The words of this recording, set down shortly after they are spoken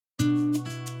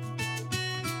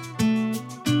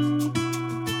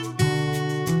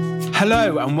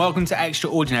Hello and welcome to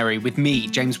Extraordinary with me,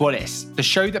 James Wallace, the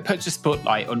show that puts a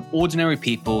spotlight on ordinary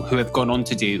people who have gone on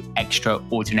to do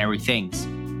extraordinary things.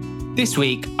 This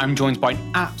week, I'm joined by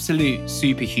an absolute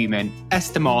superhuman,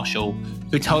 Esther Marshall,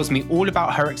 who tells me all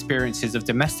about her experiences of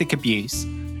domestic abuse,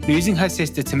 losing her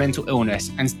sister to mental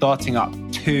illness and starting up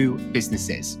 2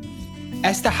 businesses.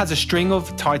 Esther has a string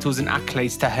of titles and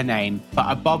accolades to her name, but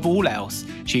above all else,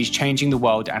 she is changing the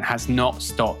world and has not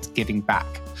stopped giving back.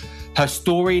 Her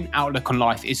story and outlook on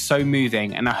life is so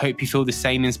moving, and I hope you feel the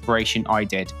same inspiration I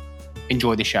did.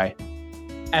 Enjoy the show.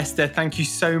 Esther, thank you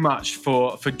so much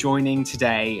for joining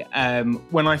today.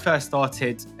 When I first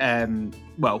started, when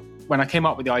I came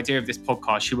up with the idea of this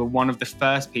podcast, you were one of the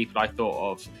first people I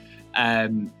thought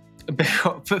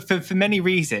of for many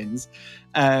reasons.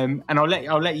 And I'll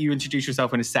let you introduce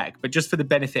yourself in a sec, but just for the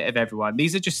benefit of everyone,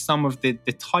 these are just some of the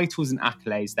titles and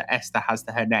accolades that Esther has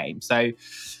to her name. So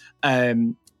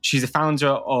she's a founder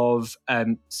of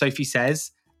Sophie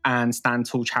Says and Stand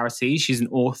Tall Charities. She's an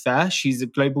author. She's a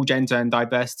global gender and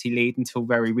diversity lead until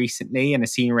very recently and a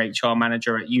senior HR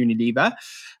manager at Unilever.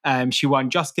 She won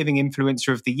Just Giving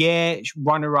Influencer of the Year,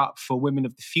 runner-up for Women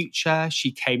of the Future.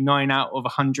 She came 9 out of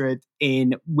 100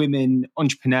 in Women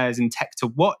Entrepreneurs in Tech to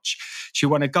Watch. She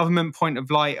won a Government Point of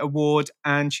Light award,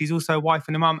 and she's also a wife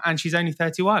and a mum, and she's only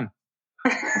 31.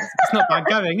 It's not bad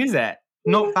going, is it?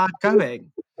 Not bad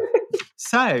going.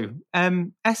 So,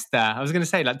 Esther, I was going to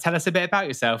say, tell us a bit about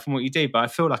yourself and what you do, but I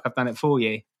feel like I've done it for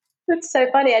you. It's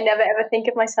so funny. I never ever think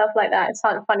of myself like that. It's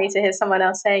funny to hear someone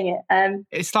else saying it.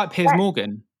 It's like Piers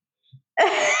Morgan.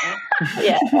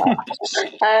 Yeah.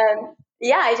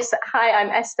 Hi, I'm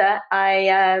Esther.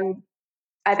 I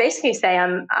basically say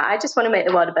I just want to make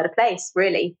the world a better place,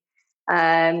 really.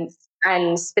 And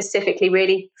specifically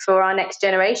really for our next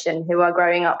generation who are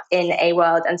growing up in a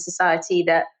world and society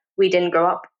that we didn't grow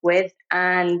up with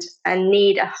and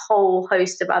need a whole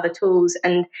host of other tools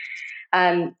and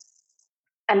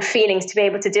feelings to be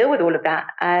able to deal with all of that.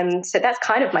 So that's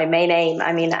kind of my main aim.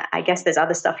 I mean, I guess there's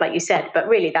other stuff like you said, but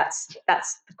really that's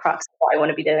the crux of what I want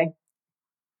to be doing.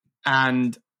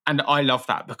 And I love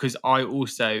that because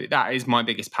that is my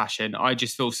biggest passion. I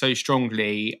just feel so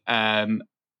strongly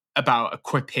about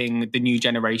equipping the new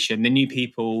generation, the new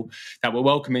people that we're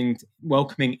welcoming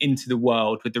into the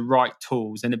world with the right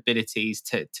tools and abilities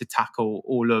to tackle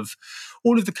all of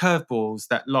the curveballs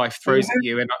that life throws at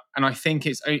you. And I think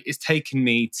it's taken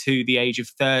me to the age of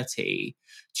 30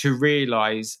 to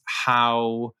realize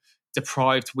how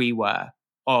deprived we were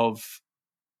of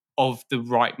the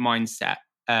right mindset.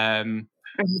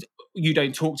 You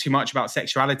don't talk too much about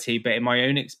sexuality, but in my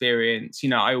own experience,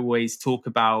 I always talk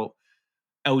about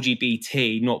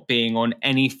LGBT not being on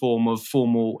any form of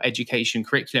formal education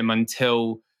curriculum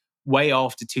until way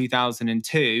after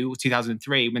 2002 or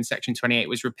 2003 when Section 28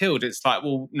 was repealed. It's like,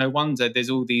 well, no wonder there's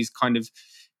all these kind of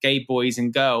gay boys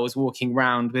and girls walking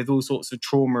around with all sorts of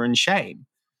trauma and shame.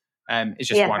 It's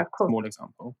just one small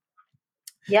example.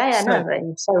 But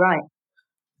you're so right.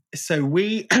 So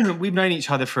we've known each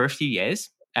other for a few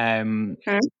years.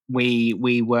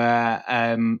 We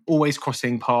were always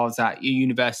crossing paths at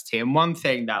university, and one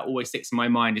thing that always sticks in my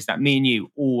mind is that me and you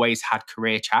always had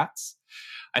career chats.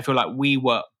 I feel like we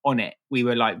were on it. We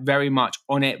were very much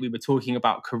on it. We were talking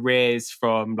about careers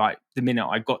from the minute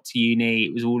I got to uni.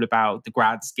 It was all about the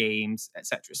grad schemes,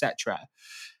 etc., etc.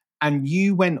 And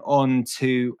you went on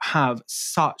to have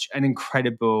such an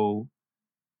incredible,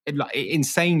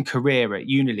 insane career at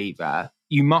Unilever.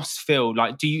 You must feel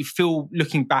do you feel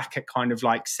looking back at kind of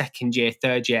second year,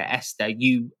 third year Esther,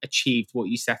 you achieved what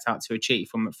you set out to achieve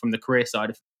from the career side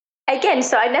of Again,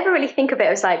 so I never really think of it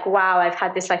as wow, I've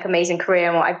had this amazing career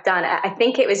and what I've done. I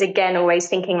think it was again always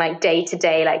thinking day to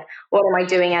day, what am I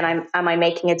doing and am I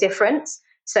making a difference?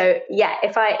 So yeah,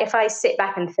 if I sit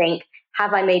back and think,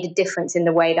 have I made a difference in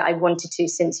the way that I wanted to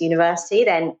since university?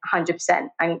 Then 100%.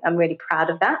 I'm really proud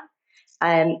of that.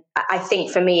 I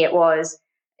think for me it was,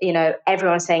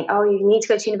 everyone's saying, oh, you need to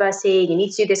go to university, you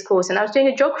need to do this course. And I was doing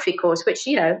a geography course, which,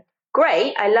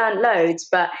 great, I learned loads,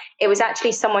 but it was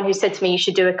actually someone who said to me, you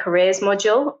should do a careers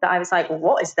module, that I was like, well,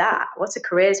 what is that? What's a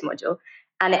careers module?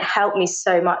 And it helped me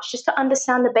so much just to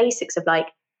understand the basics of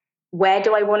where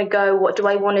do I want to go? What do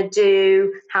I want to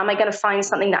do? How am I going to find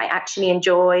something that I actually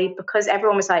enjoy? Because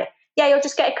everyone was like, yeah, you'll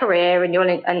just get a career and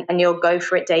you'll go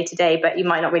for it day to day, but you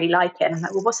might not really like it. And I'm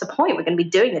like, well, what's the point? We're going to be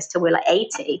doing this till we're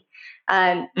 80. We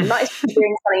might as well be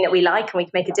doing something that we like and we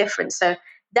can make a difference. So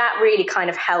that really kind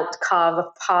of helped carve a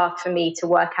path for me to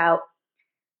work out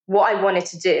what I wanted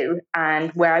to do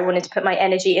and where I wanted to put my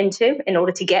energy into in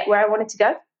order to get where I wanted to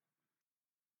go.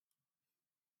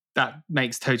 That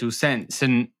makes total sense.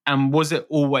 And was it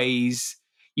always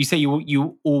you say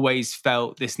you always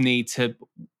felt this need to,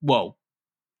 well,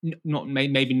 not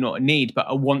maybe not a need, but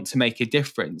a want to make a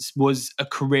difference. Was a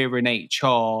career in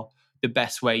HR the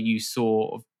best way you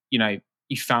saw, you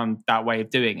found that way of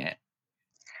doing it?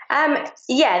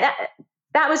 Yeah,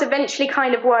 that was eventually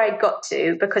kind of where I got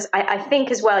to, because I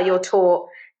think as well you're taught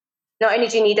not only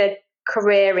do you need a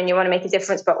career and you want to make a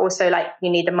difference, but also like you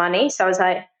need the money. So I was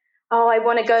like, oh, I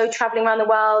want to go traveling around the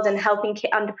world and helping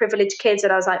underprivileged kids.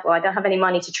 And I was like, well, I don't have any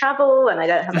money to travel, and I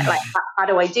don't have like, how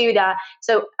do I do that?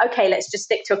 So, okay, let's just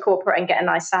stick to a corporate and get a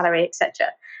nice salary, etc.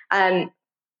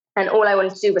 And all I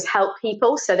wanted to do was help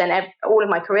people. So then all of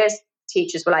my careers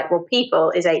teachers were like, well,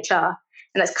 people is HR.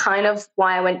 And that's kind of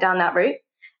why I went down that route.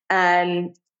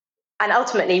 And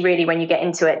ultimately, really, when you get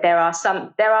into it, there are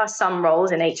some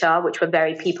roles in HR which were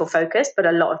very people focused, but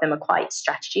a lot of them are quite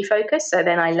strategy focused. So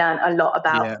then I learned a lot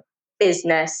about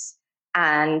business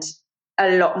and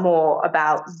a lot more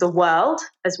about the world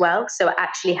as well. So it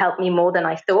actually helped me more than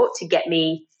I thought to get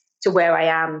me to where I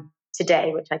am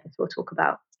today, which I guess we'll talk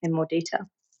about in more detail.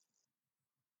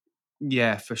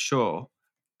 Yeah, for sure.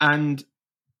 And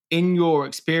in your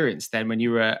experience then, when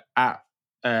you were at,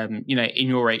 in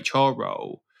your HR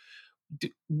role,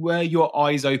 were your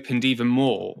eyes opened even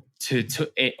more to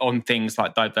it on things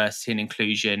like diversity and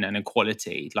inclusion and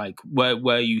equality? Like,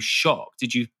 were you shocked?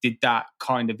 Did that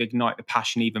kind of ignite the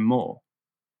passion even more?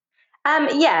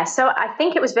 Yeah, so I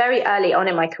think it was very early on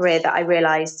in my career that I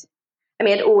realized,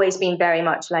 I'd always been very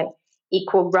much like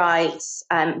equal rights.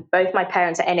 Both my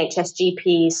parents are NHS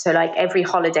GPs, so like every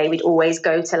holiday we'd always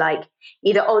go to like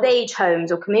either old age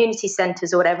homes or community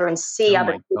centres or whatever, and see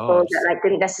other people that like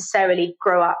didn't necessarily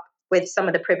grow up with some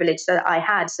of the privilege that I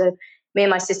had. So me and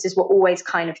my sisters were always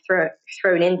kind of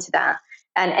thrown into that,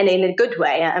 and in a good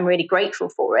way. I'm really grateful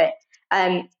for it.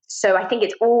 So I think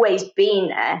it's always been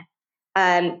there.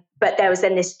 But there was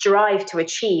then this drive to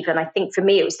achieve. And I think for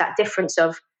me, it was that difference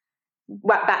of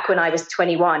back when I was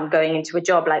 21 going into a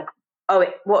job, like,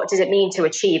 what does it mean to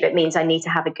achieve? It means I need to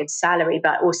have a good salary,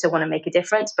 but I also want to make a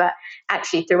difference. But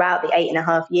actually, throughout the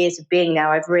 8.5 years of being there,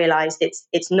 I've realized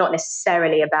it's not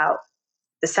necessarily about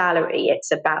the salary. It's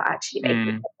about actually making a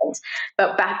difference.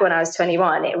 But back when I was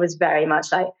 21, it was very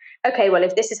much like, okay, well,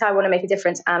 if this is how I want to make a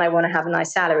difference and I want to have a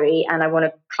nice salary and I want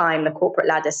to climb the corporate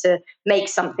ladder to make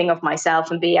something of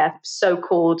myself and be a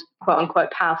so-called quote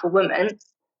unquote powerful woman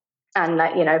and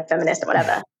like, feminist or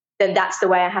whatever, then that's the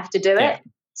way I have to do it.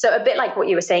 So a bit like what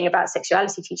you were saying about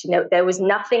sexuality teaching, there was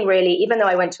nothing really, even though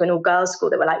I went to an all-girls school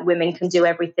that were like women can do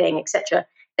everything, etc.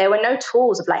 There were no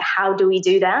tools of like, how do we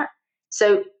do that?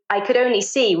 So I could only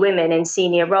see women in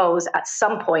senior roles at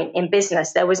some point in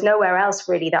business. There was nowhere else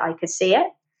really that I could see it.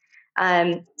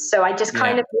 So I just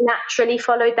kind of naturally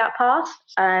followed that path.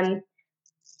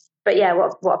 But yeah,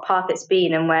 what a path it's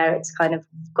been and where it's kind of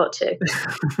got to.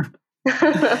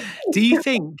 Do you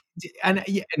think,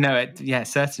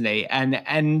 certainly,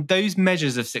 and those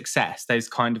measures of success, those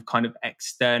kind of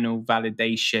external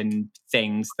validation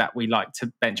things that we like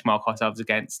to benchmark ourselves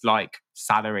against, like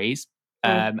salaries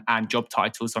and job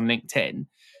titles on LinkedIn,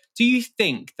 do you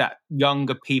think that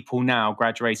younger people now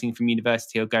graduating from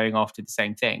university are going after the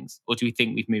same things, or do you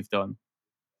think we've moved on?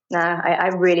 No, I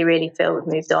really, really feel we've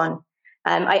moved on.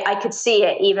 I could see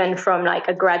it even from like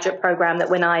a graduate program that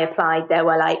when I applied, there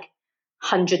were like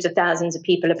hundreds of thousands of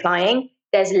people applying.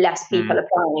 There's less people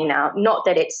applying now. Not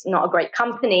that it's not a great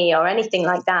company or anything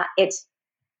like that. It's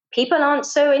people aren't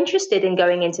so interested in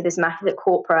going into this massive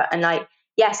corporate. And like,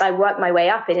 yes, I worked my way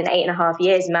up in 8.5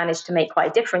 years, managed to make quite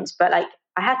a difference, but like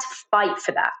I had to fight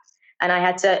for that. And I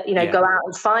had to, go out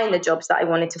and find the jobs that I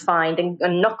wanted to find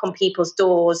and knock on people's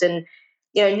doors. And,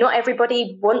 not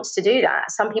everybody wants to do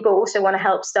that. Some people also want to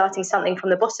help starting something from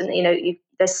the bottom.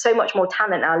 There's so much more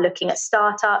talent now looking at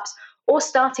startups or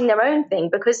starting their own thing.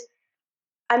 Because,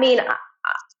 I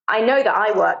know that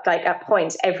I worked like at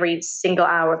points every single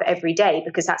hour of every day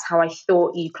because that's how I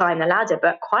thought you climb the ladder.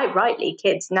 But quite rightly,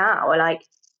 kids now are like,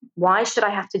 why should I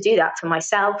have to do that for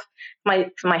myself,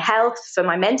 for my health, for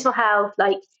my mental health?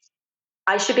 Like,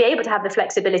 I should be able to have the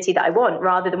flexibility that I want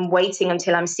rather than waiting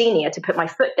until I'm senior to put my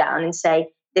foot down and say,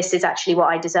 this is actually what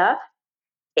I deserve.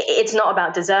 It's not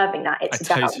about deserving that. I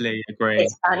totally agree.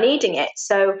 It's about needing it.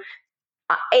 So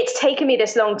it's taken me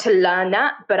this long to learn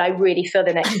that, but I really feel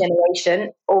the next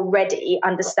generation already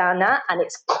understand that. And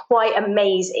it's quite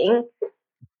amazing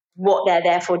what they're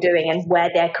therefore doing and where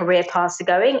their career paths are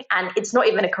going. And it's not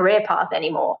even a career path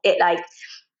anymore.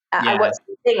 I watched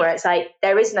this thing where it's like,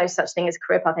 there is no such thing as a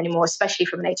career path anymore, especially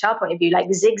from an HR point of view, like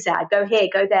zigzag, go here,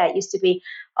 go there. It used to be,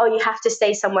 you have to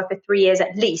stay somewhere for 3 years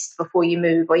at least before you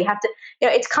move, or you have to,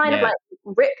 it's kind of like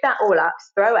rip that all up,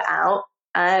 throw it out,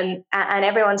 and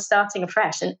everyone's starting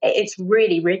afresh, and it's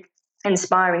really, really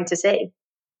inspiring to see.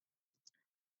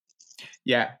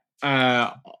 Yeah,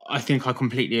 I think I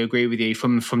completely agree with you.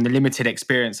 From the limited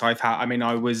experience I've had, I mean,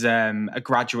 I was a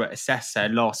graduate assessor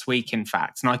last week, in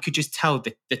fact, and I could just tell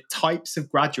that the types of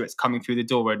graduates coming through the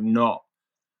door are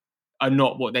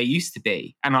not what they used to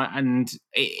be.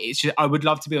 It's just, I would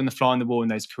love to be on the fly on the wall in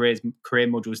those career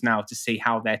modules now to see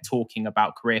how they're talking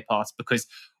about career paths, because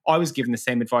I was given the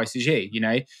same advice as you.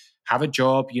 Have a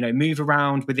job, move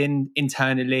around within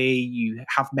internally, you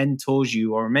have mentors,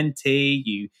 you are a mentee,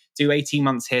 you do 18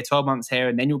 months here, 12 months here,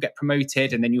 and then you'll get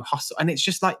promoted and then you hustle. And it's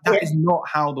just like, that is not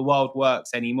how the world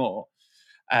works anymore.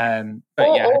 But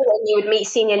yeah. Or when you would meet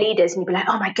senior leaders and you'd be like,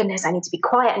 oh my goodness, I need to be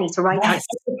quiet. I need to write down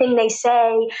everything they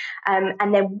say.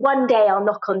 And then one day I'll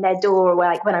knock on their door,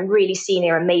 like when I'm really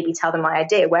senior, and maybe tell them my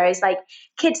idea. Whereas like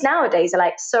kids nowadays are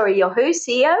like, sorry, you're who?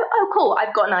 CEO? Oh, cool.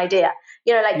 I've got an idea.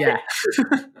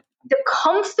 The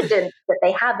confidence that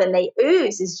they have and they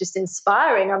ooze is just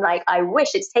inspiring. I'm like, I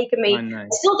wish it's taken me. I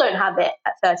still don't have it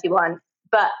at 31,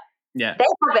 but they have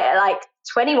it at like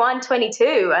 21,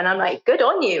 22, and I'm like, good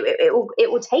on you.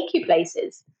 It will take you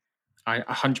places.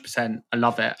 100%. I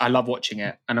love it. I love watching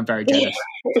it, and I'm very jealous.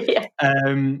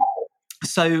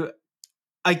 So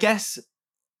I guess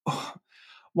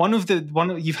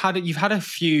you've had a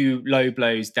few low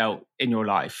blows dealt in your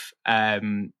life,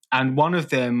 and one of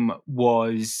them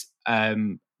was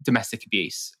domestic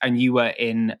abuse, and you were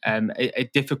in a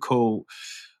difficult.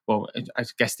 Well, I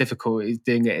guess difficult is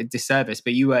doing it a disservice,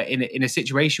 but you were in a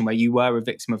situation where you were a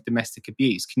victim of domestic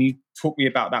abuse. Can you talk me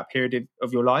about that period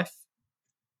of your life?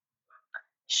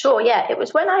 Sure. Yeah, it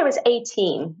was when I was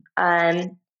 18,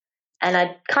 and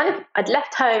I'd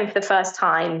left home for the first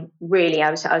time. Really,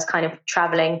 I was kind of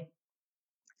traveling,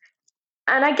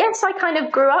 and I guess I kind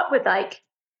of grew up with like,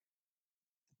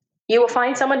 you will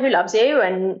find someone who loves you,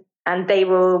 and they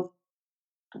will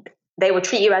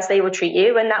treat you as they will treat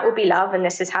you, and that will be love, and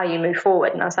this is how you move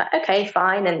forward. And I was like, okay,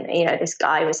 fine. And this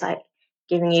guy was like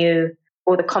giving you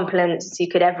all the compliments you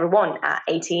could ever want at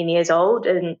 18 years old,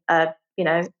 and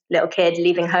little kid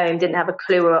leaving home, didn't have a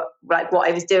clue like what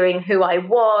I was doing, who I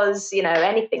was,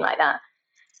 anything like that.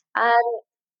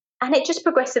 And it just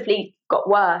progressively got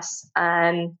worse.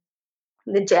 The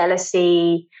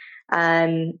jealousy,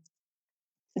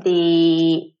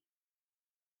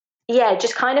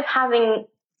 just kind of having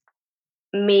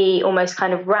me almost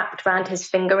kind of wrapped around his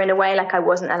finger in a way, like I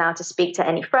wasn't allowed to speak to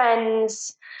any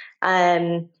friends.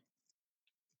 And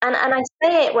I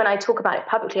say it when I talk about it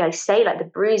publicly, I say like the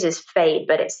bruises fade,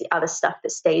 but it's the other stuff that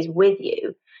stays with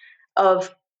you,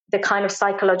 of the kind of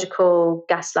psychological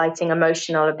gaslighting,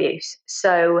 emotional abuse.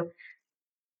 So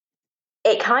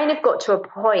it kind of got to a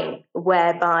point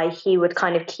whereby he would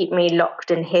kind of keep me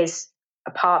locked in his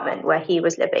apartment where he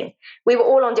was living. We were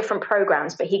all on different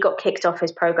programs, but he got kicked off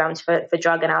his programs for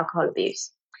drug and alcohol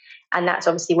abuse. And that's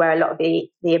obviously where a lot of the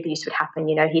abuse would happen.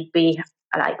 He'd be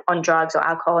like on drugs or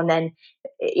alcohol, and then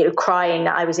crying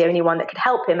that I was the only one that could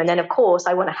help him. And then, of course,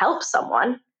 I want to help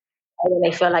someone when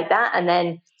they feel like that. And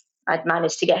then I'd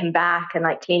manage to get him back and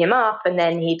like clean him up, and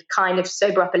then he'd kind of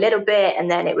sober up a little bit, and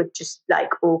then it would just like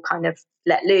all kind of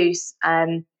let loose.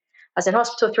 I was in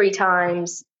hospital 3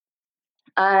 times.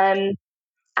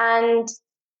 And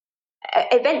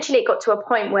eventually it got to a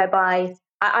point whereby,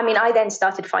 I then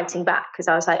started fighting back, because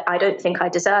I was like, I don't think I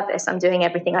deserve this. I'm doing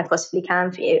everything I possibly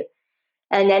can for you.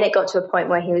 And then it got to a point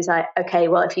where he was like, okay,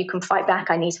 well, if you can fight back,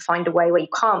 I need to find a way where you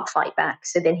can't fight back.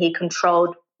 So then he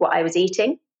controlled what I was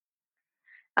eating.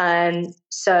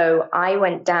 So I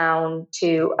went down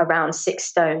to around 6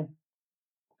 stone.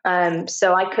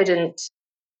 So I couldn't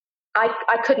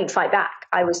fight back.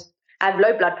 I have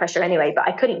low blood pressure anyway, but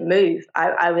I couldn't move.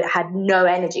 I had no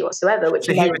energy whatsoever. Which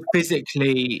so he was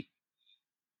physically.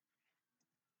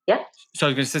 Yeah. So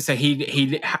I was going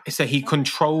to say he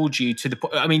controlled you to the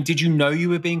point. I mean, did you know you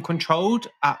were being controlled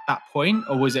at that point,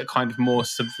 or was it kind of more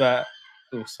subvert?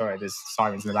 Oh, sorry, there's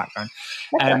sirens in the background.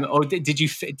 Or did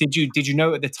you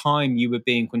know at the time you were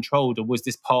being controlled, or was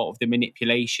this part of the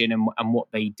manipulation and what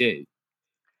they do?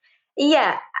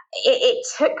 Yeah, it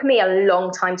took me a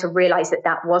long time to realize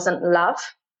that wasn't love.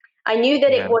 I knew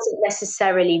that it wasn't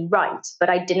necessarily right, but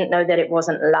I didn't know that it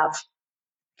wasn't love.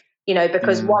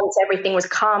 Because once everything was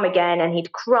calm again, and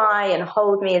he'd cry and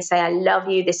hold me and say, I love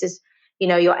you, this is,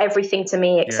 you're everything to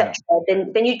me, etc.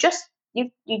 Then you just,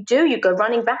 you go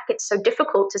running back. It's so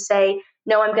difficult to say,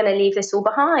 no, I'm going to leave this all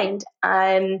behind.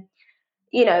 I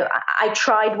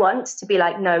tried once to be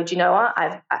like, no, do you know what?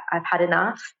 I've had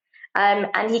enough.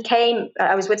 And he came,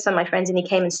 I was with some of my friends, and he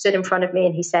came and stood in front of me,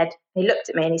 and he looked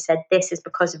at me and he said, "This is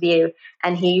because of you."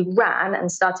 And he ran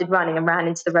and started running and ran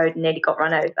into the road and nearly got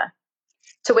run over.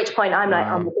 To which point I'm like,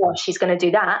 oh my gosh, he's going to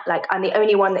do that. Like, I'm the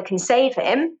only one that can save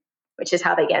him, which is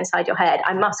how they get inside your head.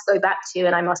 I must go back to you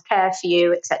and I must care for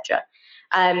you, etc.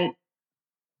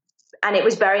 And it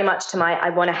was very much to I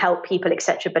want to help people,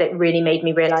 etc. But it really made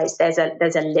me realize there's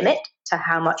a limit to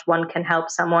how much one can help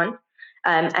someone,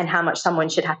 and how much someone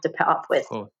should have to put up with.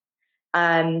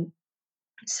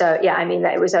 So yeah, I mean,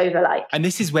 it was over like. And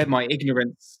this is where my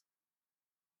ignorance.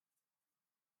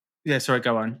 Yeah, sorry,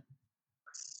 go on.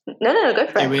 No, go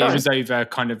for it. It was over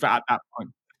kind of at that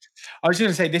point. I was going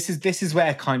to say this is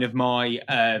where kind of my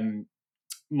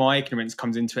ignorance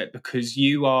comes into it, because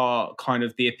you are kind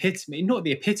of the epitome, not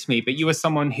the epitome, but you are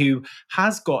someone who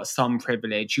has got some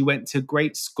privilege. You went to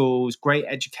great schools, great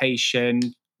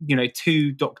education,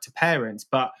 2 doctor parents.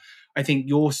 But I think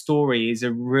your story is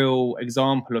a real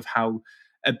example of how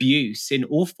abuse in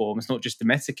all forms, not just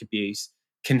domestic abuse,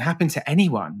 can happen to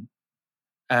anyone.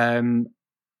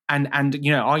 And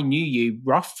I knew you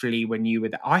roughly when you were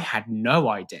there. I had no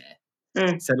idea.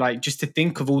 So like, just to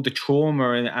think of all the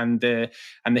trauma and the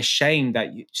shame that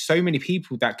so many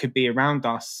people that could be around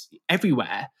us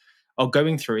everywhere are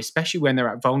going through, especially when they're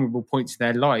at vulnerable points in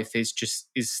their life, is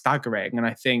staggering. And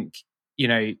I think,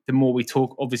 the more we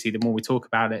talk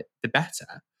about it, the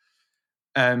better.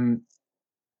 And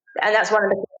that's one of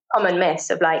the common myths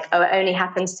of like, oh, it only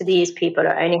happens to these people,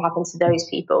 or it only happens to those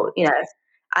people.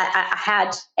 I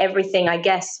had everything, I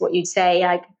guess, what you'd say,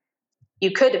 like,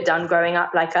 you could have done growing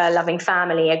up, like a loving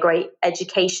family, a great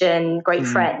education, great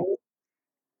friends.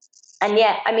 And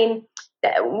yet, I mean,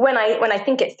 when I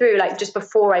think it through, like just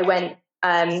before I went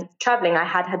traveling, I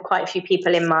had quite a few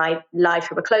people in my life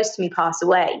who were close to me pass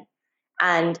away.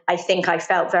 And I think I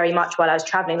felt very much while I was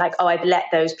traveling, like, oh, I've let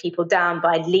those people down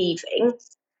by leaving.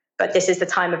 But this is the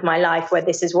time of my life where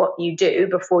this is what you do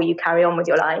before you carry on with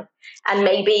your life. And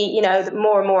maybe, the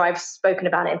more and more I've spoken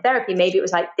about it in therapy, maybe it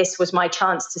was like, this was my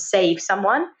chance to save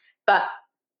someone. But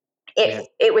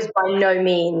it was by no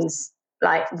means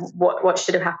like what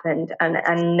should have happened,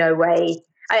 and no way.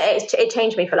 It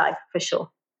changed me for life, for sure.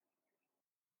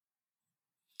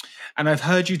 And I've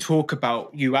heard you talk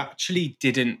about, you actually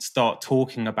didn't start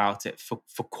talking about it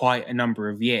for quite a number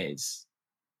of years.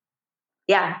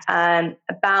 Yeah,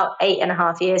 about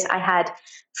 8.5 years. I had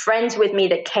friends with me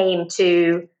that came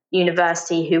to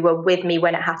university who were with me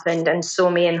when it happened and saw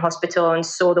me in hospital and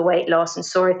saw the weight loss and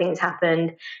saw things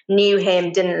happened, knew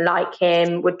him, didn't like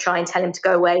him, would try and tell him to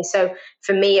go away. So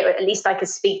for me, at least I could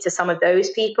speak to some of those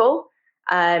people.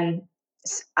 I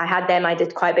had them. I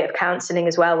did quite a bit of counseling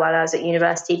as well while I was at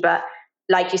university. But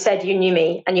like you said, you knew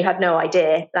me and you had no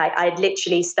idea. Like, I had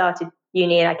literally started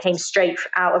uni and I came straight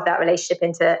out of that relationship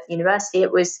into university.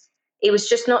 It was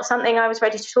just not something I was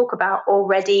ready to talk about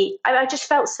already. I just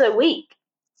felt so weak.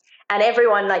 And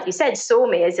everyone, like you said, saw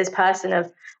me as this person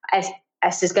of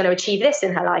S is going to achieve this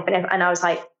in her life. And I was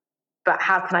like, but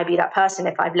how can I be that person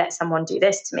if I've let someone do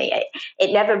this to me?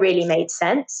 It never really made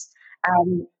sense.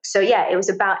 So yeah, it was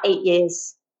about 8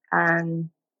 years.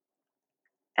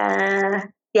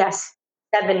 Yes,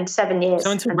 7 years.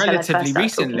 So until relatively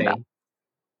recently.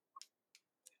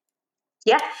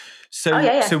 Yeah.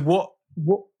 So So what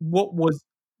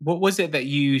was it that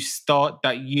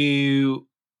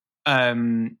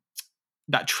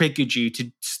that triggered you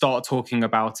to start talking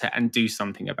about it and do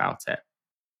something about it?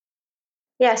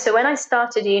 Yeah, so when I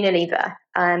started Unilever,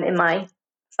 in my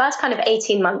first kind of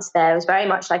 18 months there, it was very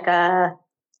much like a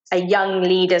young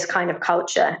leaders kind of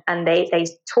culture. And they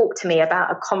talked to me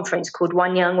about a conference called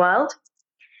One Young World.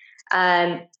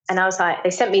 And I was like,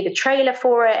 they sent me the trailer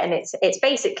for it. And it's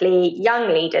basically young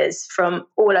leaders from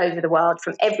all over the world,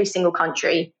 from every single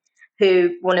country,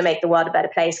 who want to make the world a better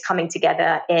place, coming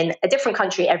together in a different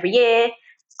country every year.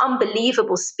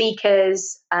 Unbelievable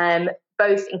speakers,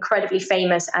 both incredibly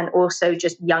famous and also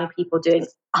just young people doing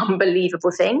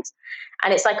unbelievable things.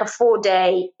 And it's like a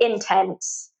 4-day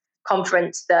intense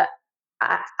conference that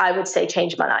I would say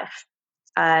changed my life.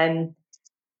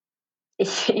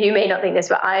 You may not think this,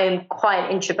 but I am quite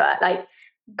an introvert. Like,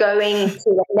 going to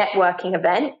a networking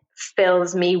event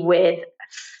fills me with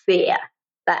fear,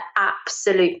 that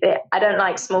absolute fear. I don't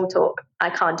like small talk.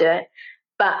 I can't do it.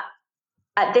 But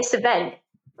at this event,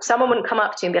 someone wouldn't come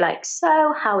up to you and be like,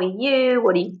 so how are you?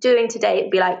 What are you doing today? It'd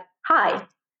be like, hi,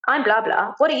 I'm blah,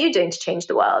 blah. What are you doing to change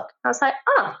the world? I was like,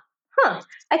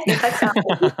 I think I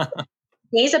found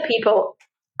these are people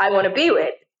I want to be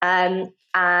with. And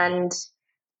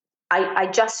I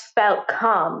just felt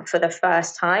calm for the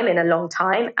first time in a long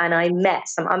time. And I met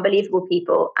some unbelievable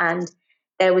people. And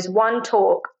there was one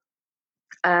talk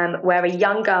where a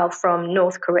young girl from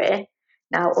North Korea,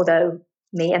 now, although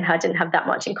me and her didn't have that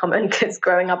much in common because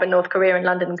growing up in North Korea and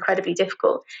London, incredibly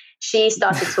difficult, she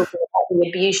started talking about the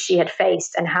abuse she had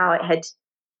faced and how it had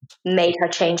made her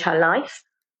change her life.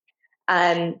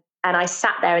 And I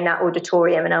sat there in that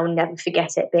auditorium, and I'll never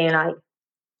forget it, being like,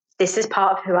 this is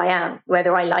part of who I am,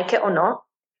 whether I like it or not.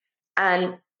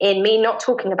 And in me not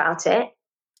talking about it,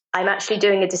 I'm actually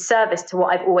doing a disservice to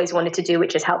what I've always wanted to do,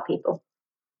 which is help people.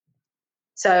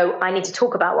 So I need to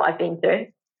talk about what I've been through,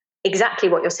 exactly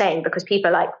what you're saying, because people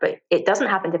are like, but it doesn't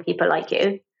happen to people like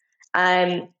you.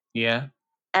 Yeah.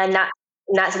 And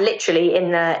that's literally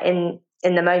in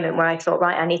the moment where I thought,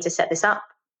 right, I need to set this up.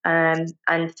 And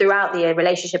throughout the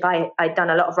relationship, I'd done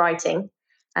a lot of writing.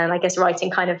 I guess writing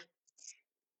kind of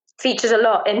features a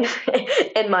lot in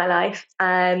in my life.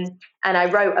 And I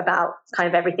wrote about kind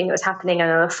of everything that was happening. And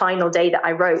on the final day that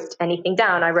I wrote anything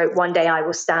down, I wrote, one day I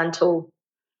will stand tall.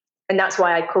 And that's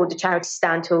why I called the charity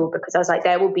Stand Tall, because I was like,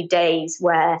 there will be days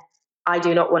where I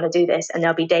do not want to do this. And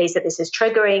there'll be days that this is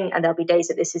triggering, and there'll be days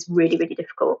that this is really, really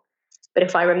difficult. But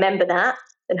if I remember that,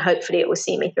 then hopefully it will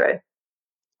see me through.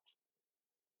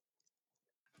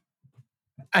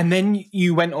 And then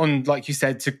you went on, like you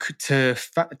said,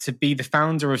 to be the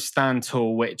founder of Stand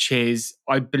Tall, which is,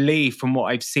 I believe, from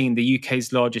what I've seen, the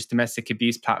UK's largest domestic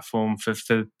abuse platform for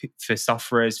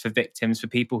sufferers, for victims, for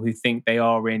people who think they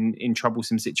are in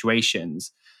troublesome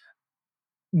situations.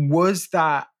 Was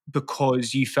that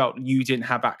because you felt you didn't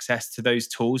have access to those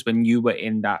tools when you were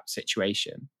in that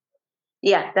situation?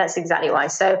 Yeah, that's exactly why.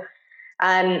 So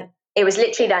it was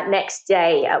literally that next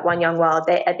day at One Young World.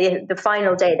 At the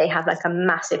final day, they have like a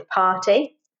massive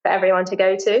party for everyone to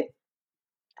go to.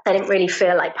 I didn't really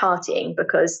feel like partying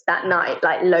because that night,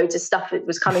 like, loads of stuff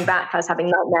was coming back. I was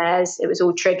having nightmares. It was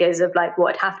all triggers of like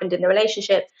what had happened in the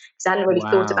relationship, because I hadn't really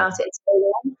thought about it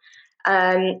so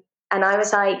long. And I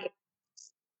was like,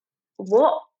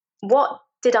 what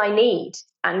did I need?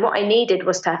 And what I needed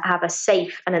was to have a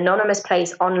safe and anonymous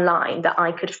place online that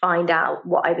I could find out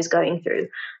what I was going through,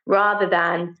 rather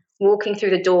than walking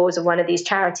through the doors of one of these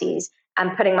charities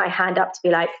and putting my hand up to be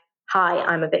like, hi,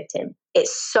 I'm a victim.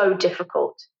 It's so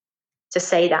difficult to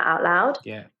say that out loud.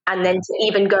 Yeah. And then to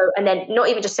even go, and then not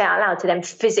even just say it out loud, to then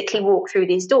physically walk through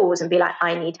these doors and be like,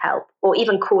 I need help, or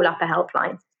even call up a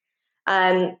helpline.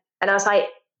 And I was like,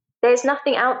 there's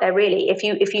nothing out there really. If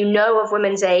you know of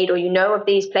Women's Aid, or you know of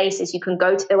these places, you can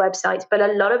go to their websites, but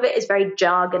a lot of it is very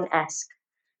jargon-esque.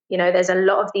 There's a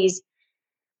lot of these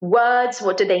words.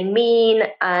 What do they mean?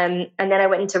 And then I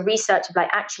went into research of like,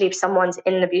 actually, if someone's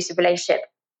in an abusive relationship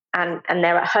and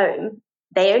they're at home,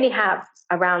 they only have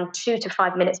around 2 to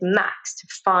 5 minutes max to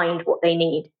find what they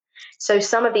need. So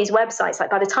some of these websites,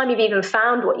 like, by the time you've even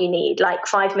found what you need, like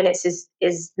 5 minutes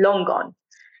is long gone.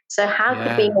 So how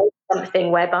could we make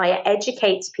something whereby it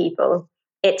educates people,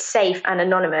 it's safe and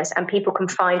anonymous, and people can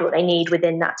find what they need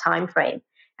within that time frame?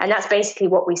 And that's basically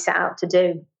what we set out to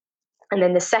do. And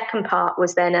then the second part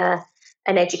was then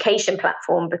an education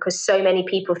platform, because so many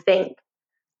people think,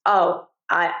 oh,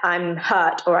 I'm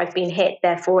hurt or I've been hit,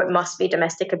 therefore it must be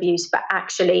domestic abuse. But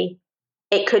actually,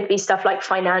 it could be stuff like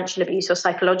financial abuse or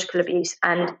psychological abuse.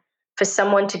 And for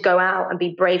someone to go out and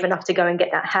be brave enough to go and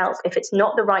get that help, if it's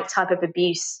not the right type of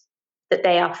abuse that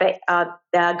they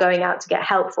are going out to get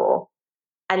help for,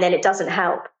 and then it doesn't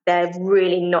help, they're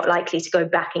really not likely to go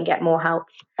back and get more help.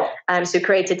 So we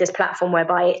created this platform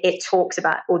whereby it talks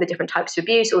about all the different types of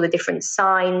abuse, all the different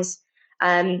signs.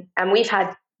 And we've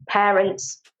had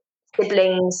parents,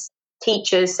 siblings,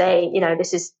 teachers say,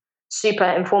 this is super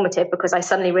informative, because I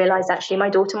suddenly realized actually my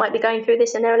daughter might be going through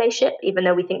this in their relationship, even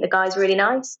though we think the guy's really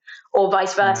nice, or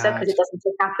vice versa, because it doesn't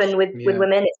just happen with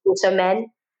women, it's also men.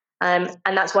 And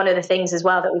that's one of the things as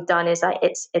well that we've done, is that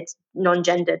it's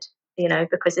non-gendered,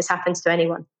 because this happens to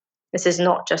anyone. This is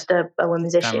not just a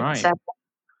women's issue. Right. So,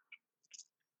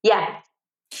 yeah.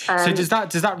 So does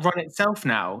that run itself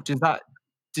now? Does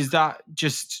that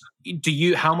just,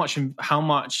 how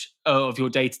much of your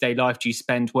day-to-day life do you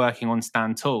spend working on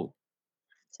Stand Tall?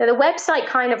 So the website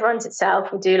kind of runs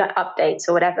itself. We do like updates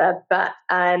or whatever. But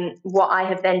what I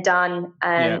have then done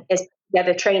is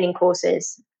together training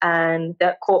courses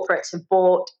that corporates have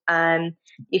bought.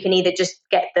 You can either just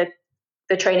get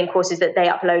the training courses that they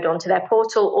upload onto their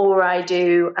portal, or I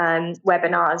do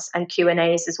webinars and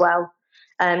Q&As as well,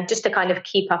 just to kind of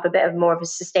keep up a bit of more of a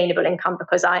sustainable income,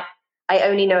 because I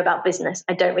only know about business.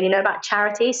 I don't really know about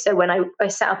charity. So when I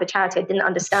set up a charity, I didn't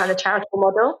understand the charitable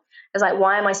model. I was like,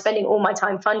 why am I spending all my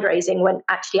time fundraising when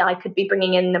actually I could be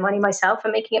bringing in the money myself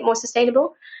and making it more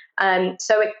sustainable?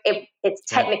 So it's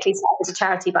technically set up as a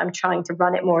charity, but I'm trying to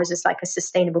run it more as just like a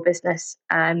sustainable business.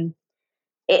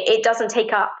 It doesn't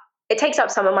take up it takes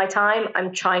up some of my time.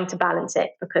 I'm trying to balance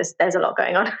it because there's a lot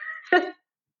going on.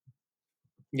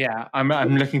 Yeah,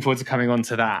 I'm looking forward to coming on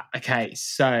to that. Okay,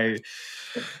 so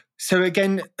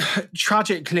again,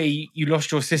 tragically, you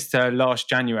lost your sister last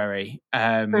January,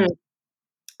 and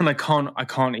I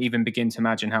can't even begin to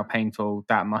imagine how painful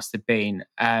that must have been.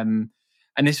 And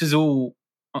this was all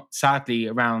sadly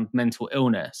around mental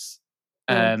illness.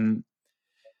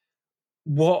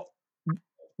 What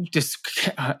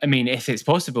I mean, if it's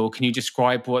possible, can you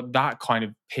describe what that kind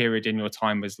of period in your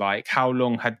time was like? How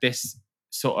long had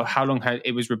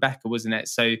it was Rebecca, wasn't it?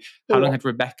 So how long had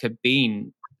Rebecca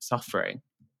been suffering?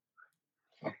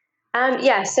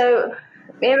 So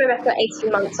me and Rebecca are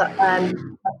 18 months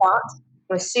apart.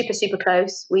 We're super, super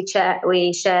close. We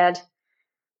shared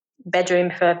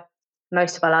bedroom for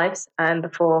most of our lives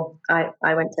before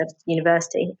I went to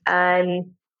university.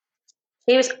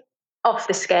 He was off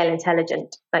the scale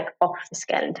intelligent,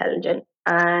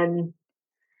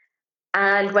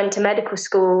 and went to medical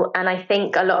school. And I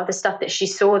think a lot of the stuff that she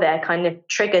saw there kind of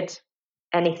triggered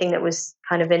anything that was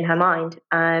kind of in her mind.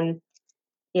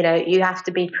 You have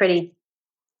to be pretty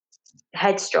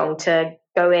headstrong to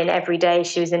go in every day.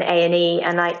 She was in A&E,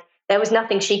 and there was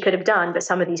nothing she could have done, but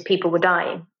some of these people were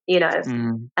dying,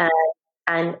 and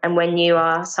when you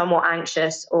are somewhat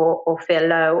anxious or feel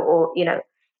low, or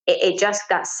it just,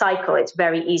 that cycle, it's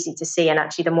very easy to see. And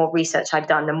actually, the more research I've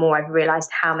done, the more I've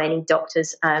realized how many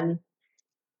doctors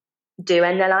do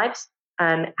end their lives,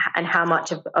 and how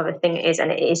much of a thing it is.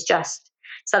 And it is just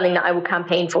something that I will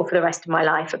campaign for the rest of my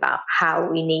life, about how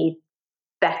we need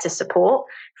better support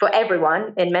for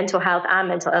everyone in mental health and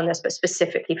mental illness, but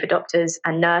specifically for doctors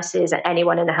and nurses and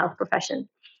anyone in the health profession,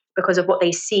 because of what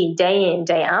they see day in,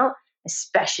 day out,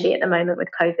 especially at the moment with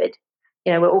COVID.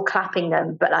 We're all clapping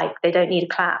them, but they don't need a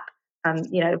clap.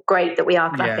 Great that we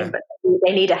are clapping, but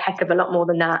they need a heck of a lot more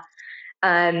than that.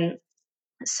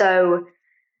 So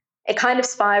it kind of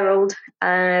spiraled.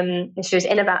 She was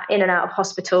in and out of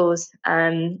hospitals.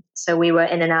 So we were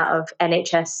in and out of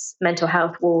NHS mental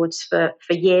health wards for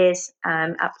years.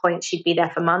 At points, she'd be there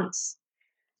for months.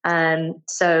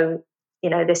 So,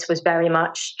 this was very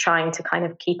much trying to kind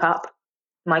of keep up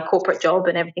my corporate job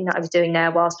and everything that I was doing there,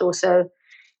 whilst also,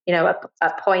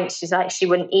 at points, she's like, she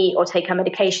wouldn't eat or take her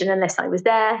medication unless I was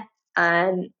there.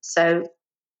 So,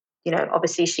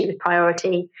 obviously she was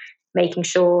priority, making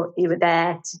sure you were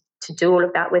there to do all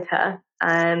of that with her.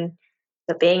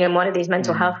 But being in one of these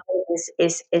mental health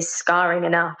is scarring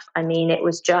enough. I mean, it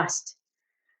was just,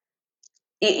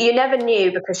 you never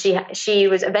knew, because she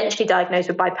was eventually diagnosed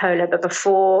with bipolar, but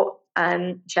before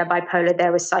she had bipolar,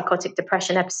 there was psychotic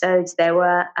depression episodes, there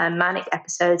were manic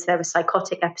episodes, there were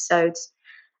psychotic episodes.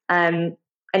 An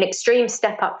extreme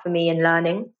step up for me in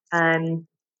learning.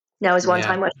 There was one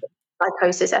time where she had a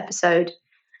psychosis episode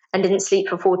and didn't sleep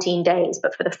for 14 days.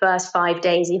 But for the first 5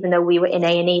 days, even though we were in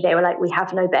A&E, they were like, we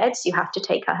have no beds, you have to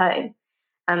take her home.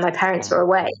 And my parents were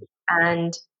away,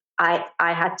 and I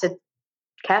had to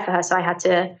care for her. So I had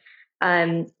to,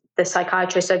 the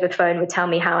psychiatrist over the phone would tell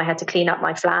me how I had to clean up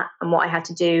my flat and what I had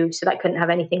to do so that I couldn't have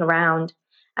anything around.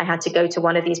 I had to go to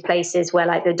one of these places where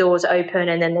the doors open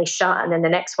and then they shut, and then the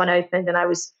next one opened, and I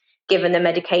was given the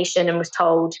medication and was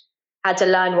told, had to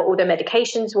learn what all the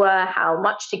medications were, how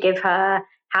much to give her,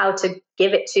 how to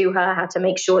give it to her, how to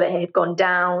make sure that it had gone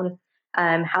down,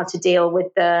 how to deal with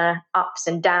the ups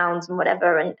and downs and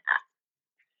whatever. And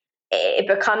it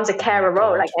becomes a carer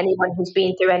role, like anyone who's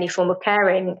been through any form of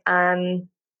caring.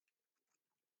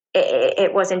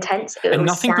 It was intense. And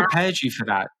nothing prepared you for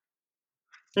that.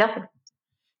 Nothing.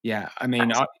 Yeah, I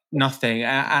mean, nothing.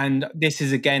 And this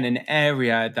is, again, an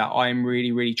area that I'm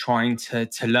really, really trying to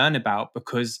learn about,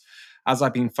 because as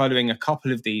I've been following a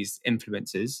couple of these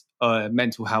influencers,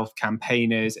 mental health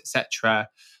campaigners, etc.,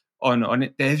 on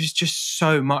it, there's just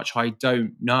so much I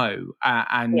don't know,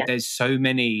 and there's so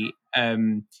many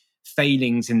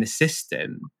failings in the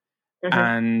system.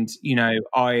 And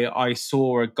I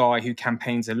saw a guy who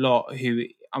campaigns a lot, who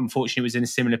unfortunately was in a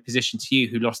similar position to you,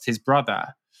 who lost his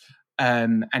brother,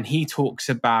 and he talks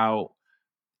about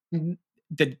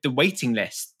the waiting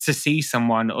list to see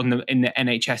someone in the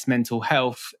NHS mental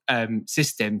health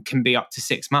system can be up to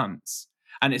 6 months,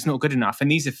 and it's not good enough. And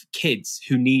these are kids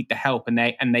who need the help, and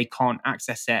they can't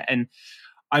access it. And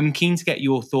I'm keen to get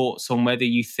your thoughts on whether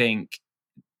you think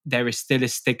there is still a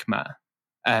stigma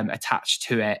attached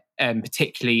to it,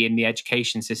 particularly in the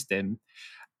education system,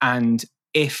 and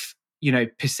if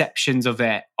perceptions of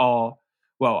it are,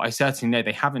 well, I certainly know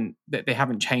they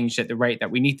haven't changed at the rate that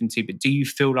we need them to. But do you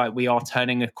feel like we are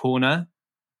turning a corner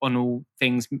on all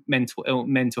things mental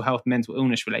health, mental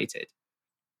illness related?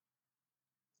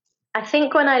 I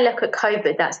think when I look at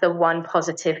COVID, that's the one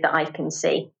positive that I can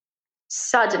see.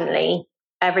 Suddenly,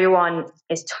 everyone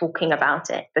is talking about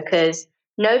it because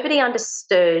nobody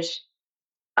understood.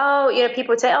 Oh,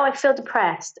 people would say, "Oh, I feel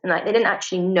depressed," and like they didn't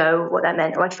actually know what that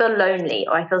meant. Or I feel lonely,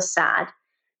 or I feel sad.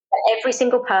 But every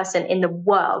single person in the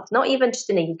world, not even just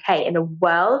in the UK, in the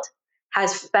world,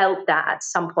 has felt that at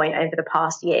some point over the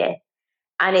past year.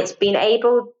 And it's been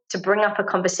able to bring up a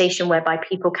conversation whereby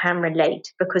people can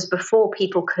relate, because before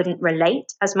people couldn't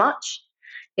relate as much.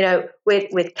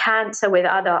 With cancer, with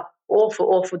other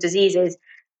awful diseases,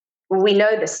 we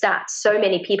know the stats. So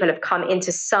many people have come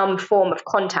into some form of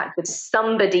contact with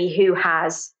somebody who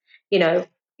has,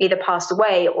 either passed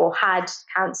away or had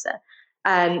cancer.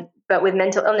 But with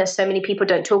mental illness, so many people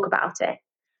don't talk about it.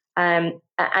 And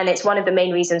it's one of the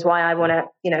main reasons why I want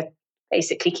to,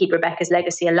 basically keep Rebecca's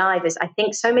legacy alive. Is I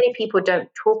think so many people don't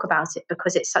talk about it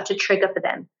because it's such a trigger for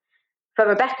them. For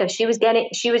Rebecca, she was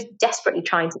desperately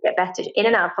trying to get better, in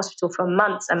and out of hospital for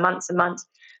months and months and months.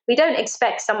 We don't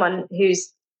expect someone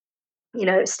who's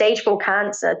stage 4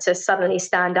 cancer to suddenly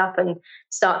stand up and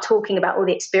start talking about all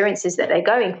the experiences that they're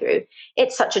going through.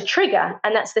 It's such a trigger.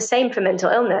 And that's the same for mental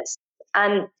illness.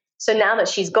 And so now that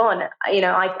she's gone,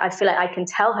 I feel like I can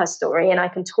tell her story and I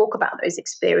can talk about those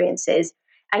experiences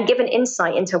and give an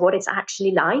insight into what it's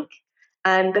actually like.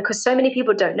 Because so many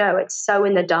people don't know, it's so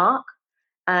in the dark.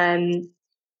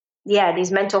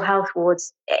 These mental health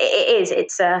wards,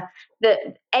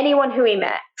 anyone who we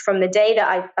met from the day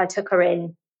that I took her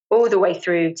in all the way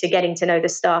through to getting to know the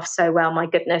staff so well. My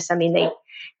goodness, I mean,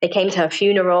 they came to her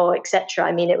funeral, etc.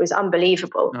 I mean, it was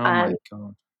unbelievable. Oh my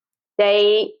God.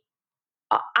 They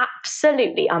are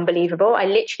absolutely unbelievable. I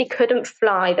literally couldn't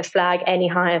fly the flag any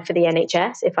higher for the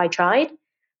NHS if I tried,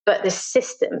 but the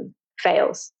system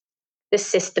fails. The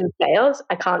system fails.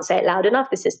 I can't say it loud enough.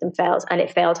 The system fails. And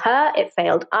it failed her. It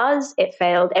failed us. It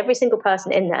failed every single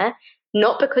person in there.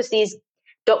 Not because these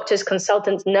doctors,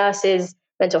 consultants, nurses,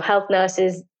 mental health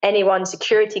nurses, anyone,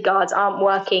 security guards aren't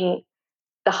working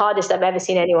the hardest I've ever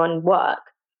seen anyone work,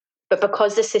 but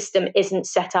because the system isn't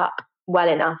set up well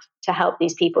enough to help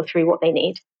these people through what they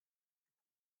need.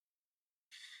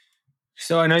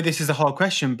 So I know this is a hard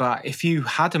question, but if you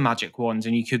had a magic wand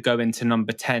and you could go into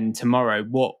number 10 tomorrow,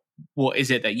 what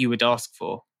is it that you would ask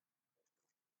for?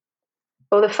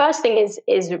 Well, the first thing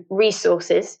is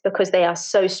resources, because they are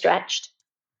so stretched.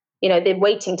 The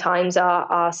waiting times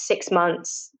are 6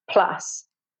 months plus.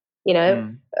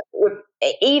 Even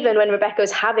when Rebecca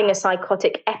was having a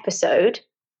psychotic episode,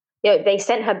 they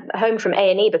sent her home from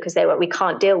A&E because they were, we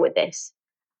can't deal with this.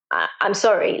 I'm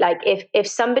sorry, like if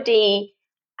somebody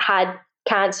had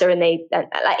cancer and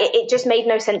it just made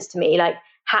no sense to me. Like,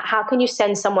 how can you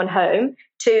send someone home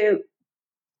to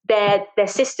their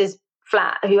sister's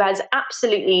flat who has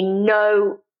absolutely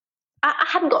no? I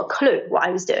hadn't got a clue what I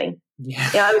was doing. Yeah.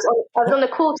 I was on the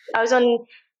course. I was on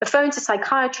the phone to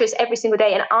psychiatrists every single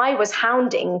day, and I was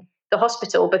hounding the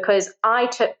hospital because I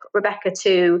took Rebecca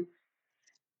to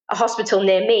a hospital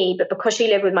near me, but because she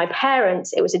lived with my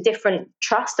parents, it was a different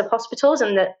trust of hospitals,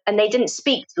 and they didn't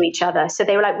speak to each other. So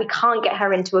they were like, "We can't get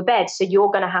her into a bed, so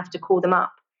you're going to have to call them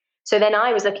up." So then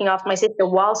I was looking after my sister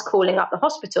whilst calling up the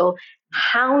hospital,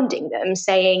 hounding them,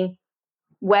 saying,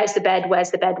 "Where's the bed?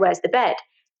 Where's the bed? Where's the bed?"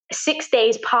 6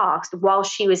 days passed while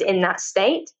she was in that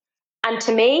state, and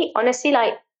to me, honestly,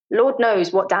 like, Lord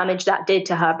knows what damage that did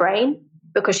to her brain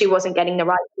because she wasn't getting the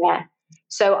right care.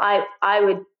 So I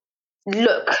would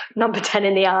look number 10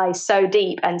 in the eye so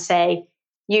deep and say,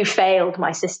 "You failed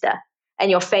my sister, and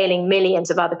you're failing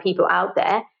millions of other people out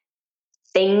there."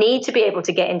 They need to be able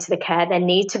to get into the care. There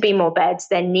need to be more beds.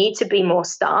 There need to be more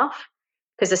staff,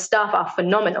 because the staff are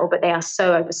phenomenal, but they are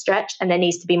so overstretched, and there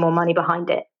needs to be more money behind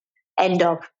it. End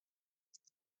of.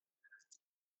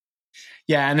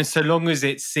 Yeah, and so long as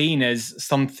it's seen as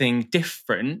something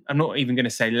different, I'm not even going to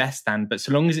say less than, but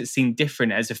so long as it's seen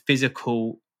different as a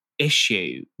physical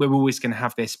issue, we're always going to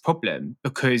have this problem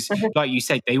because, like you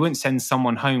said, they wouldn't send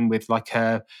someone home with like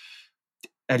a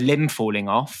limb falling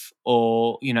off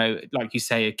or, like you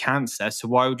say, a cancer. So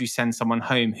why would you send someone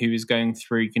home who is going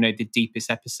through, the deepest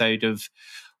episode of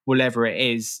whatever it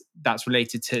is that's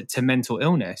related to mental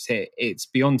illness? It's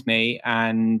beyond me.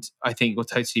 And I think you're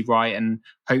totally right. And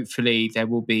hopefully there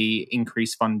will be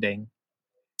increased funding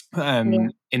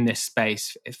in this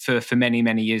space for many,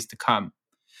 many years to come.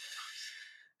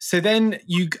 So then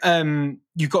you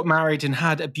got married and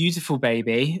had a beautiful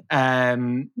baby.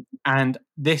 And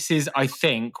this is, I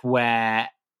think, where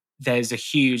there's a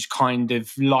huge kind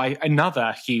of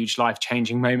another huge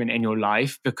life-changing moment in your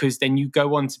life, because then you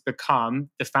go on to become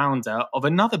the founder of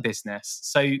another business.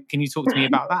 So can you talk to me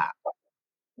about that?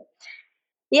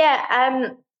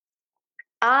 Yeah.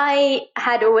 I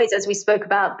had always, as we spoke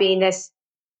about, been this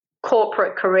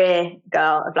corporate career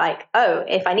girl of like, oh,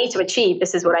 if I need to achieve,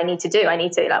 this is what I need to do. I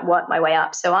need to like work my way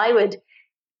up. So I would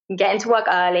get into work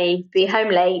early, be home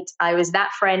late. I was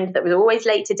that friend that was always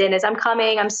late to dinners. I'm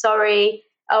coming. I'm sorry.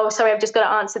 Oh, sorry. I've just got to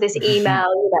answer this email.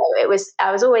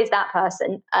 I was always that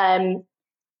person. And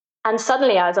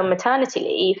suddenly I was on maternity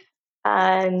leave,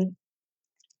 and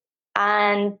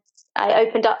I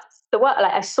opened up the world.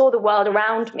 Like I saw the world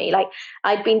around me. Like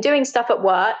I'd been doing stuff at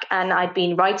work and I'd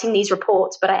been writing these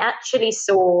reports, but I actually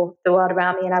saw the world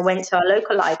around me. And I went to our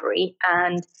local library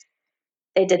and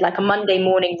they did like a Monday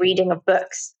morning reading of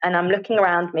books. And I'm looking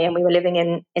around me, and we were living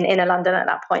in inner London at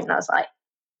that point. And I was like,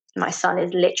 my son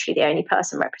is literally the only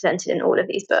person represented in all of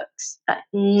these books.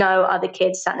 No other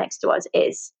kid sat next to us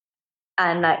is.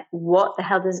 And like, what the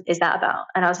hell is that about?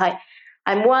 And I was like,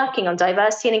 I'm working on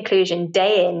diversity and inclusion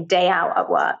day in, day out at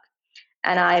work.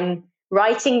 And I'm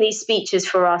writing these speeches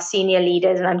for our senior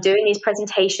leaders, and I'm doing these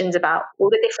presentations about all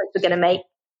the difference we're going to make.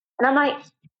 And I'm like,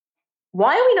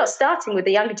 why are we not starting with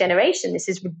the younger generation? This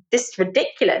is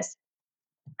ridiculous.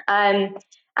 And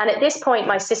at this point,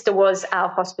 my sister was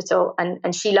out of hospital,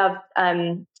 and she loved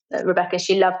Rebecca.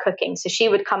 She loved cooking, so she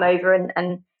would come over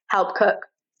and help cook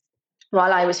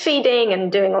while I was feeding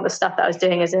and doing all the stuff that I was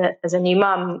doing as a new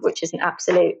mum, which is an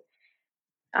absolute,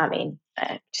 I mean,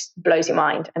 just blows your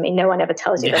mind. I mean, no one ever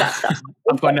tells you that stuff.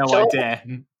 I've got no idea.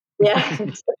 Yeah.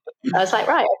 I was like,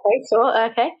 right, okay, sure,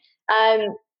 okay.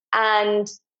 And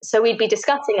so we'd be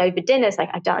discussing over dinners, like,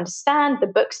 I don't understand. The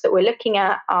books that we're looking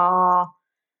at are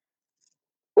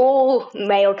all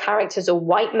male characters or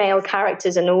white male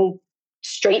characters and all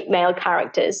straight male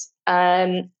characters.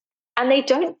 And they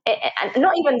don't, and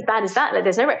not even as bad as that. Like,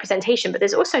 there's no representation, but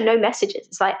there's also no messages.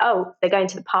 It's like, oh, they're going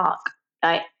to the park,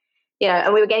 right?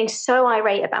 And we were getting so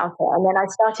irate about it. And then I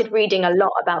started reading a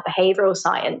lot about behavioral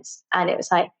science, and it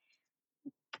was like,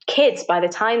 kids, by the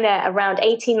time they're around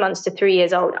 18 months to 3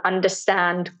 years old,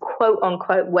 understand, quote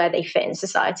unquote, where they fit in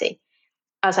society.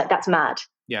 I was like, that's mad.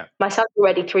 Yeah. My son's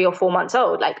already 3 or 4 months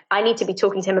old. Like, I need to be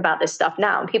talking to him about this stuff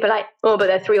now. And people are like, oh, but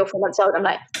they're 3 or 4 months old. I'm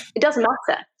like, it doesn't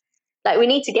matter. Like, we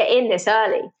need to get in this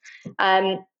early.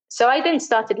 So I then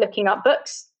started looking up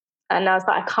books, and I was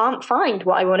like, I can't find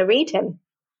what I want to read him.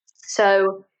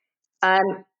 So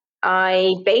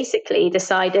I basically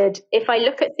decided, if I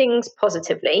look at things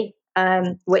positively,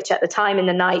 which at the time in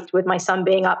the night with my son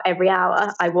being up every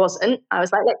hour, I wasn't. I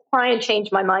was like, let's try and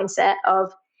change my mindset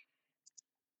of,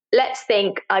 let's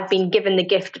think I've been given the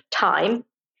gift of time,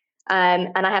 and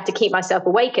I have to keep myself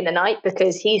awake in the night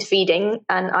because he's feeding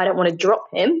and I don't want to drop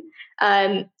him.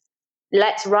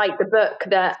 Let's write the book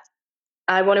that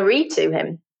I want to read to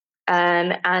him.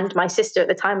 And my sister at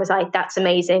the time was like, that's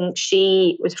amazing.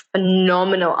 She was a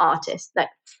phenomenal artist, like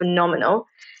phenomenal.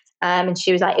 And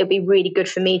she was like, it'd be really good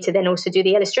for me to then also do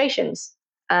the illustrations.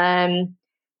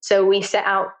 So we set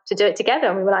out to do it together,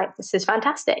 and we were like, this is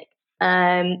fantastic.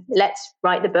 Let's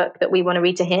write the book that we want to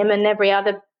read to him and every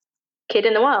other kid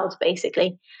in the world,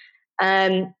 basically.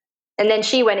 And then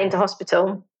she went into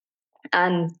hospital,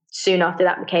 and soon after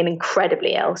that became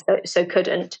incredibly ill, so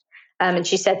couldn't. And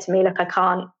she said to me, look, I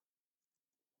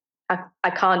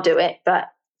can't do it, but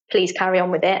please carry on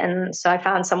with it. And so I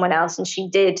found someone else, and she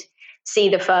did see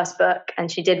the first book,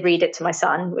 and she did read it to my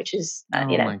son, which is,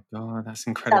 my God, that's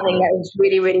incredible. Something that was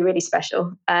really, really, really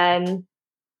special. And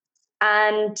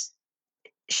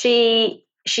she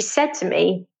said to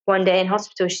me one day in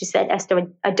hospital, she said, Esther,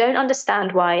 I don't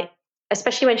understand why,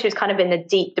 especially when she was kind of in a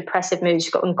deep depressive mood, she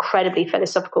got incredibly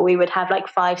philosophical. We would have like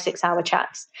 5-6 hour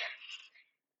chats.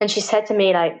 And she said to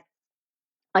me, like,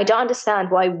 I don't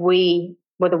understand why we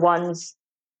were the ones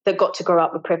that got to grow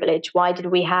up with privilege. Why did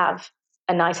we have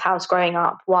a nice house growing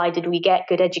up? Why did we get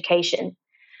good education?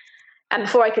 And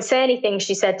before I could say anything,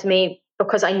 she said to me,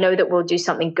 because I know that we'll do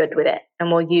something good with it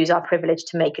and we'll use our privilege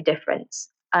to make a difference.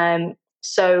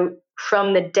 So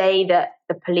from the day that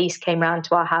the police came round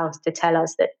to our house to tell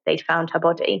us that they'd found her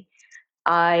body,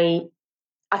 I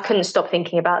couldn't stop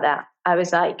thinking about that. I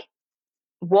was like,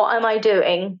 what am I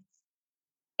doing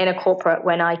in a corporate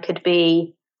when I could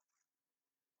be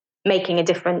making a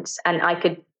difference, and I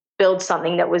could build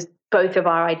something that was both of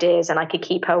our ideas, and I could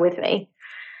keep her with me.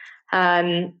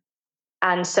 And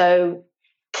so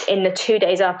in the 2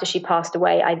 days after she passed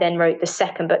away, I then wrote the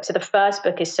second book. So the first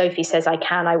book is Sophie Says I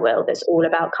Can, I Will. That's all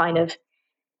about kind of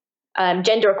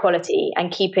gender equality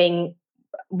and keeping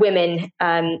women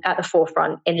at the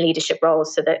forefront in leadership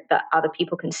roles so that other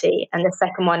people can see. And the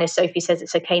second one is Sophie Says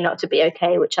It's Okay Not to Be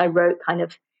Okay, which I wrote kind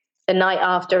of the night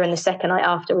after and the second night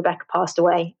after Rebecca passed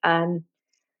away. And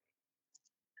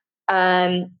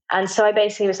so I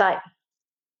basically was like,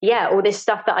 all this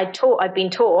stuff that I've been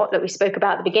taught, that we spoke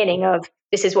about at the beginning of,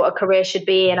 this is what a career should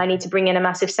be, and I need to bring in a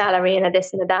massive salary and a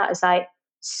this and a that. It's like,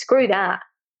 screw that.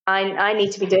 I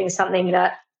need to be doing something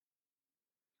that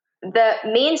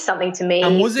means something to me.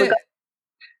 And was it?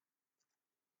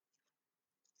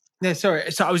 Yeah,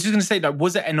 sorry. So I was just going to say, like,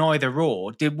 was it an either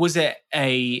or? Was it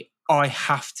I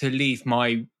have to leave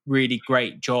my really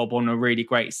great job on a really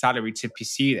great salary to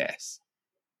pursue this?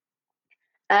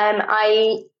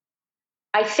 I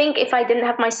think if I didn't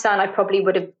have my son, I probably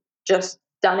would have just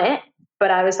done it. But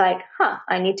I was like,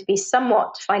 I need to be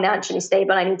somewhat financially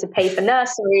stable. I need to pay for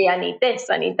nursery. I need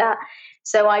this, I need that.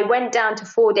 So I went down to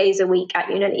 4 days a week at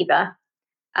Unilever,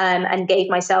 and gave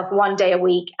myself 1 day a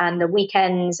week and the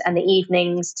weekends and the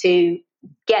evenings to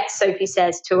get Sophie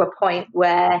Says to a point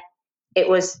where it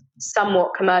was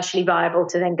somewhat commercially viable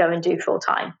to then go and do full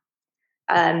time.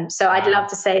 So I'd love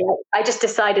to say I just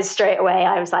decided straight away.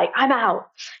 I was like, I'm out.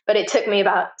 But it took me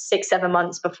about 6-7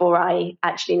 months before I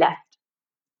actually left.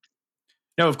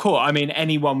 No, of course. I mean,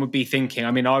 anyone would be thinking.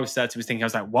 I mean, I was thinking. I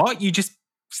was like, "What? You just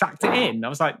sacked it in?" I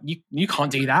was like, "You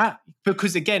can't do that,"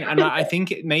 because again, and I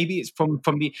think maybe it's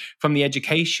from the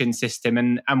education system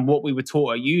and what we were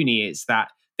taught at uni is that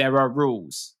there are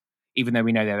rules, even though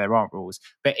we know that there aren't rules.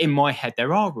 But in my head,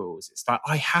 there are rules. It's like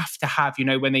I have to have,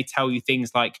 when they tell you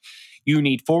things like you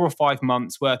need 4 or 5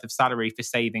 months worth of salary for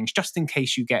savings just in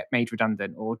case you get made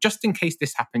redundant, or just in case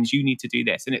this happens, you need to do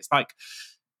this, and it's like,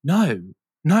 no,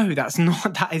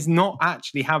 that is not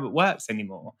actually how it works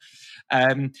anymore.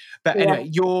 But anyway,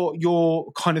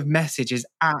 your kind of message is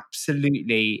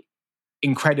absolutely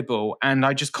incredible. And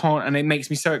I just can't, and it makes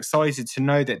me so excited to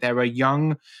know that there are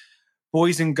young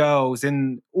boys and girls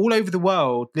in all over the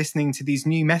world listening to these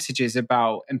new messages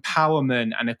about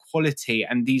empowerment and equality,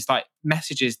 and these like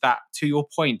messages that, to your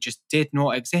point, just did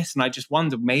not exist. And I just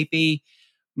wonder, maybe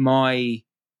my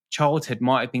childhood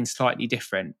might have been slightly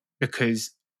different,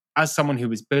 because as someone who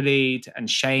was bullied and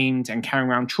shamed and carrying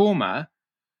around trauma,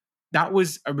 that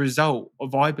was a result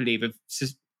of, I believe, of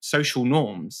social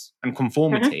norms and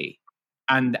conformity.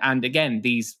 Mm-hmm. And again,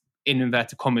 these, in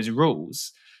inverted commas,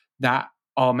 rules that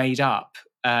are made up.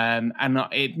 And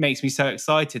it makes me so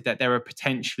excited that there are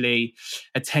potentially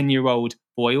a 10-year-old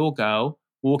boy or girl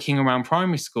walking around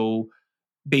primary school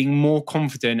being more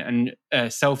confident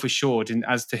and self-assured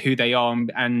as to who they are.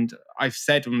 And I've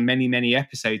said on many, many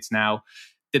episodes now,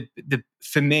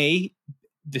 for me,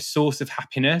 the source of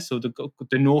happiness, or the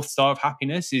North Star of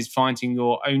happiness, is finding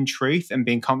your own truth and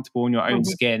being comfortable in your own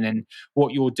skin. And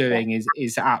what you're doing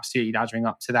is absolutely laddering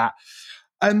up to that.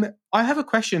 I have a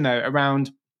question though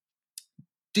around,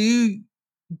 do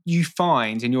you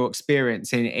find in your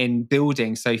experience in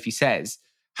building Sophie Says,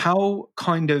 how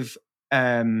kind of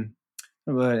how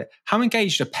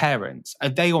engaged are parents? Are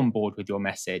they on board with your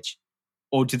message,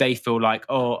 or do they feel like,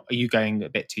 oh, are you going a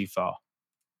bit too far?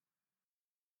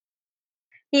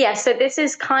 Yeah, so this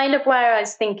is kind of where I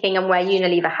was thinking and where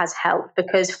Unilever has helped,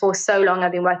 because for so long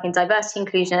I've been working in diversity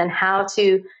inclusion and how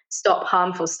to stop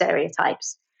harmful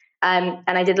stereotypes. And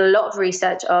I did a lot of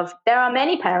research of, there are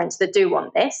many parents that do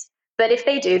want this, but if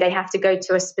they do, they have to go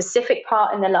to a specific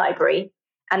part in the library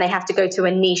and they have to go to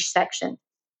a niche section.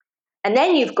 And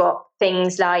then you've got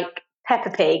things like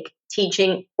Peppa Pig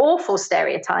teaching awful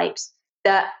stereotypes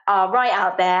that are right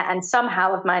out there and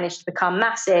somehow have managed to become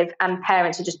massive, and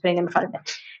parents are just putting them in front of them.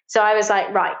 So I was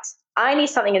like, right, I need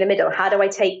something in the middle. How do I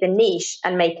take the niche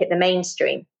and make it the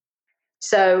mainstream?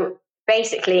 So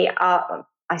basically,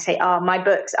 my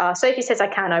books are Sophie Says I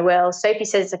Can, I Will. Sophie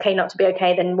Says It's Okay Not to Be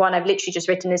Okay. Then one I've literally just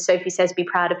written is Sophie Says Be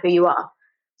Proud of Who You Are.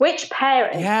 Which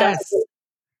parent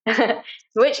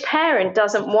which parent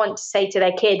doesn't want to say to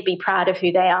their kid, be proud of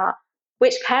who they are?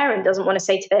 Which parent doesn't want to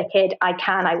say to their kid, I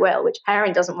can, I will? Which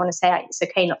parent doesn't want to say it's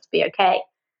okay not to be okay,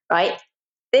 right?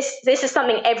 This is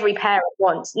something every parent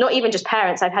wants, not even just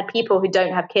parents. I've had people who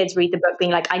don't have kids read the book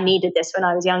being like, I needed this when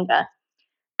I was younger.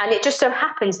 And it just so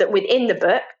happens that within the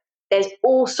book, there's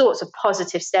all sorts of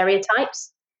positive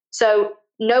stereotypes. So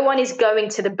no one is going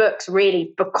to the books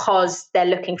really because they're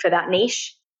looking for that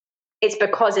niche. It's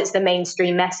because it's the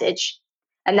mainstream message.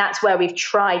 And that's where we've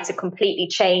tried to completely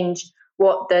change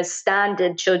what the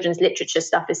standard children's literature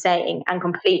stuff is saying and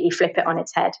completely flip it on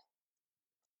its head.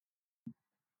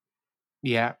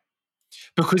 Yeah.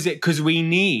 Because we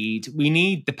need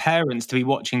the parents to be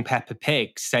watching Peppa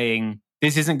Pig saying,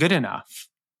 this isn't good enough.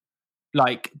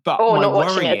 Like, but my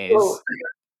worry is,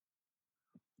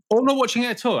 or not watching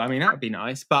it at all. I mean, that would be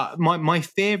nice. But my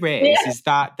fear is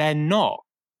that they're not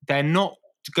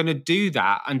going to do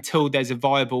that until there's a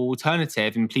viable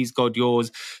alternative. And please God,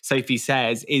 yours, Sophie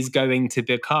Says, is going to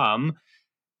become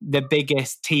the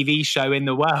biggest TV show in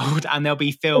the world, and there'll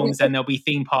be films and there'll be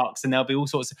theme parks and there'll be all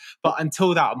sorts of, but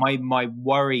until that, my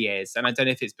worry is, and I don't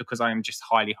know if it's because I am just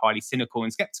highly, highly cynical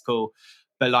and skeptical,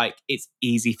 but like it's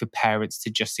easy for parents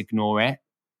to just ignore it.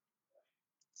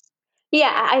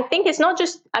 Yeah, I think it's not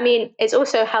just, I mean, it's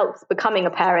also helped becoming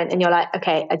a parent and you're like,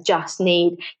 okay, I just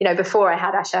need, before I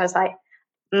had Asha, I was like,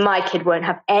 my kid won't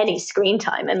have any screen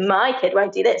time and my kid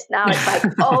won't do this. Now it's like,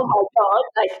 oh my God,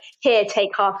 like here,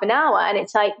 take half an hour. And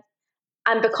it's like,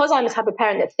 and because I'm the type of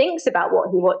parent that thinks about what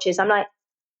he watches, I'm like,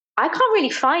 I can't really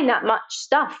find that much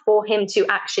stuff for him to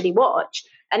actually watch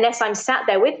unless I'm sat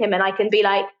there with him and I can be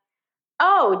like,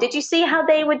 oh, did you see how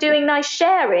they were doing nice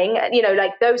sharing?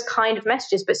 Like those kind of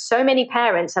messages. But so many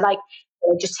parents are like,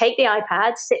 just take the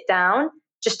iPad, sit down,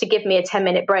 just to give me a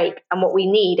 10-minute break. And what we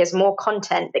need is more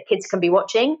content that kids can be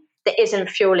watching that isn't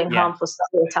fueling harmful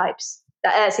stereotypes.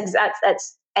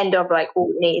 That's end of like all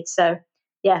we need. So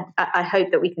yeah, I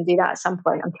hope that we can do that at some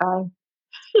point. I'm trying.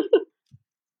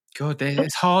 God,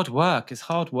 it's hard work. It's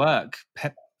hard work.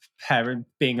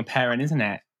 Being a parent, isn't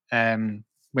it?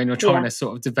 When you're trying to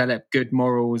sort of develop good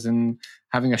morals and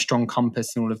having a strong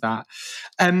compass and all of that.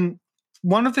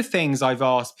 One of the things I've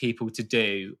asked people to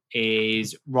do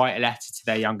is write a letter to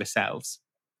their younger selves,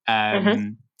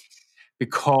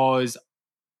 because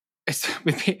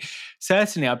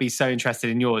certainly I'd be so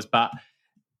interested in yours, but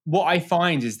what I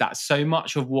find is that so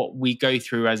much of what we go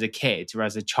through as a kid or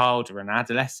as a child or an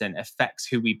adolescent affects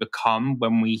who we become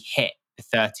when we hit the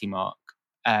 30 mark.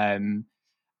 And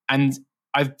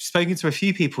I've spoken to a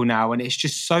few people now, and it's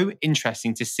just so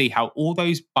interesting to see how all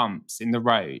those bumps in the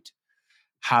road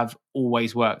have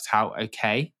always worked out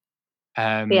okay.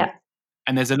 And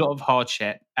there's a lot of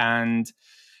hardship. And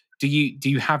do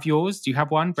you have yours? Do you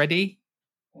have one ready?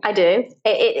 I do.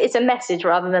 It's a message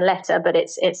rather than a letter, but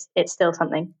it's still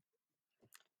something.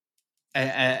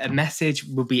 A message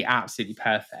will be absolutely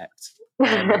perfect.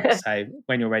 So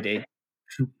when you're ready.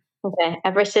 Okay,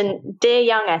 I've written, Dear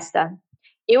young Esther,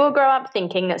 you will grow up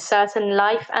thinking that certain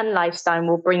life and lifestyle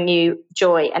will bring you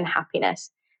joy and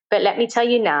happiness. But let me tell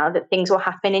you now that things will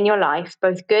happen in your life,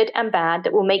 both good and bad,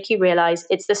 that will make you realize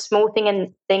it's the small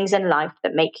things in life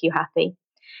that make you happy.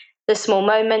 The small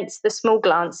moments, the small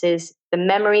glances, the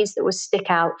memories that will stick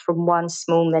out from one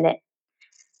small minute.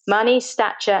 Money,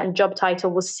 stature, and job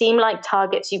title will seem like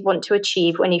targets you want to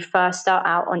achieve when you first start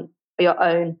out on your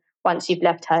own once you've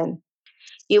left home.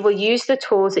 You will use the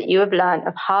tools that you have learned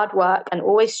of hard work and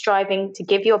always striving to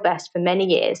give your best for many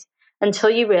years until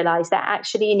you realize that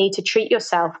actually you need to treat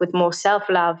yourself with more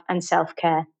self-love and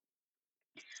self-care.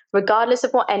 Regardless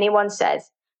of what anyone says,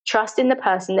 trust in the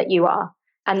person that you are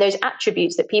and those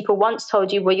attributes that people once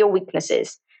told you were your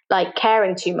weaknesses, like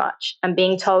caring too much and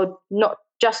being told not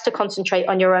just to concentrate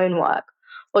on your own work,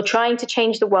 or trying to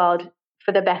change the world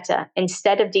for the better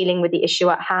instead of dealing with the issue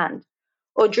at hand,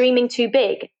 or dreaming too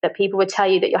big that people would tell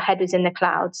you that your head was in the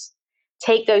clouds.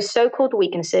 Take those so-called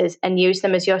weaknesses and use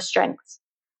them as your strengths.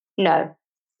 No,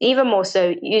 even more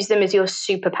so, use them as your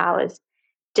superpowers.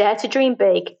 Dare to dream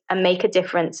big and make a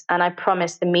difference, and I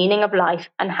promise the meaning of life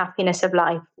and happiness of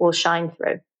life will shine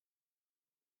through.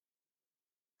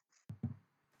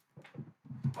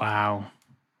 Wow.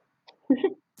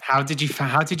 How did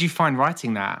you find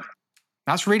writing that?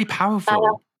 That's really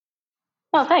powerful.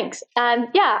 Well, thanks.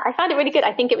 Yeah, I found it really good.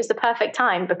 I think it was the perfect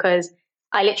time because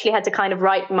I literally had to kind of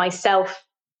write myself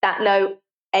that note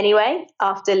anyway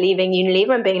after leaving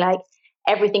Unilever and being like,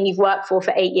 everything you've worked for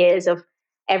 8 years of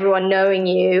everyone knowing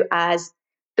you as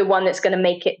the one that's going to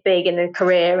make it big in a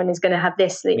career and is going to have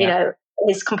this,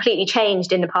 is completely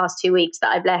changed in the past 2 weeks that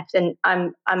I've left. And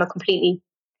I'm not a completely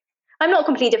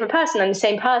different person. I'm the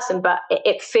same person, but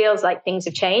it feels like things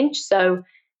have changed. So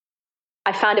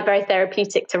I found it very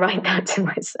therapeutic to write that to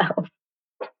myself.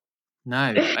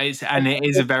 No, it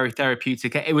is a very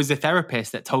therapeutic. It was a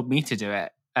therapist that told me to do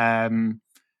it.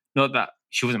 Not that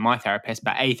she wasn't my therapist,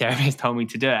 but a therapist told me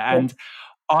to do it. And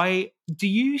do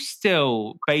you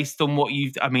still, based on what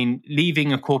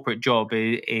leaving a corporate job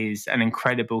is an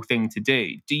incredible thing to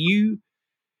do. Do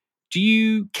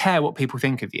you care what people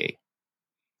think of you?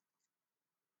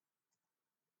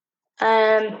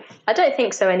 I don't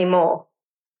think so anymore.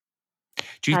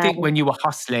 Do you think when you were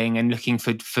hustling and looking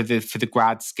for the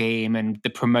grad scheme and the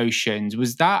promotions,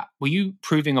 were you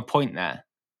proving a point there?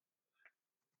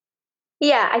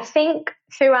 Yeah, I think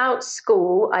throughout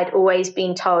school, I'd always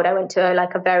been told, I went to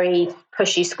a very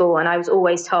pushy school, and I was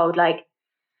always told, like,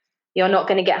 you're not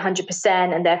going to get 100%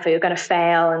 and therefore you're going to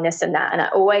fail and this and that. And I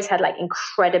always had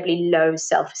incredibly low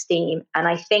self-esteem. And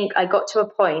I think I got to a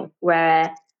point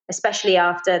where, especially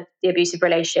after the abusive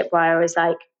relationship, where I was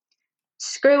like,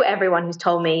 screw everyone who's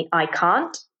told me I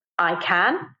can't. I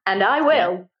can and I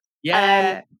will.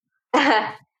 Yeah.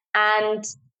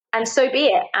 And so be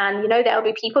it. And, you know, there'll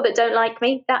be people that don't like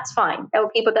me. That's fine. There will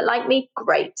be people that like me.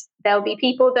 Great. There'll be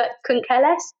people that couldn't care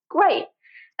less. Great.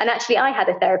 And actually, I had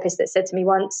a therapist that said to me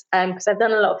once, because I've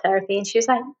done a lot of therapy, and she was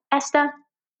like, Esther,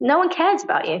 no one cares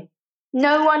about you.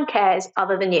 No one cares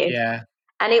other than you. Yeah.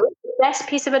 And it was the best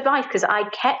piece of advice, because I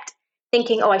kept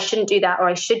thinking, oh, I shouldn't do that, or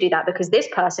I should do that because this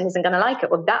person isn't going to like it,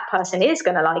 or that person is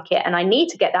going to like it, and I need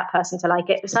to get that person to like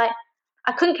it. It was like,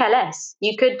 I couldn't care less.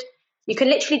 You can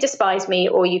literally despise me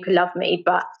or you could love me,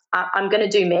 but I'm going to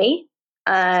do me.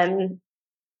 And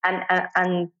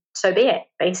so be it,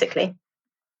 basically.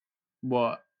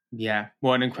 What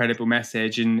an incredible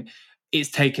message. And it's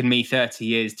taken me 30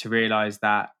 years to realize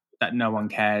that no one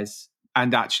cares.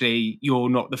 And actually, you're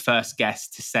not the first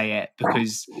guest to say it,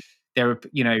 because there are,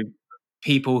 you know,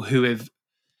 people who have,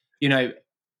 you know,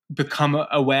 become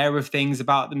aware of things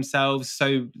about themselves.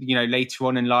 So, you know, later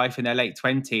on in life, in their late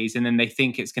 20s, and then they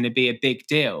think it's going to be a big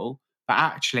deal. But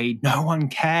actually, no one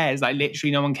cares. Like,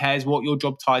 literally, no one cares what your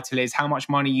job title is, how much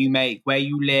money you make, where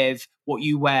you live, what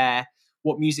you wear,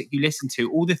 what music you listen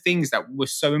to. All the things that were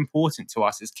so important to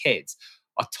us as kids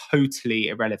are totally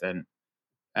irrelevant.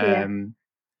 And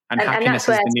happiness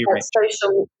is the new rich.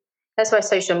 That's why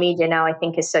social media now, I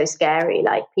think, is so scary.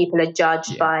 Like, people are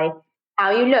judged by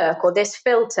how you look, or this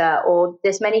filter, or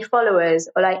this many followers,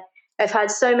 or like, I've had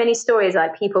so many stories,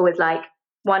 like people with like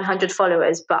 100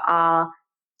 followers, but are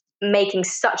making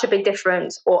such a big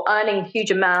difference, or earning a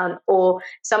huge amount, or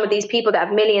some of these people that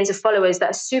have millions of followers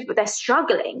that are they're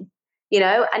struggling, you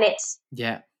know. And it's,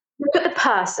 look at the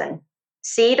person,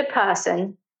 see the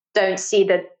person, don't see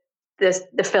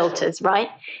the filters, right?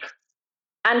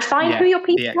 And find who your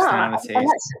people are, and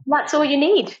that's all you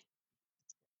need.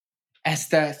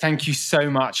 Esther, thank you so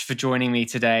much for joining me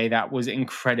today. That was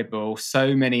incredible.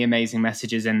 So many amazing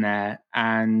messages in there.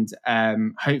 And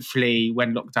hopefully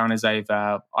when lockdown is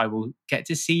over, I will get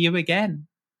to see you again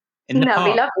in the park.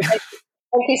 That'd be lovely.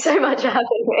 Thank you so much for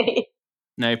having me.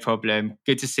 No problem.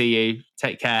 Good to see you.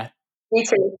 Take care. You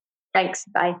too. Thanks.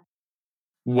 Bye.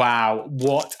 Wow,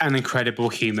 what an incredible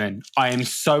human. I am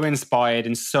so inspired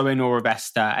and so in awe of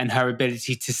Esther and her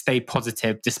ability to stay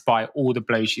positive despite all the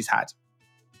blows she's had.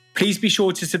 Please be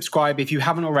sure to subscribe if you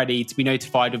haven't already to be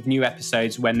notified of new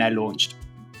episodes when they're launched.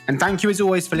 And thank you as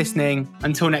always for listening.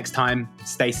 Until next time,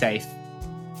 stay safe.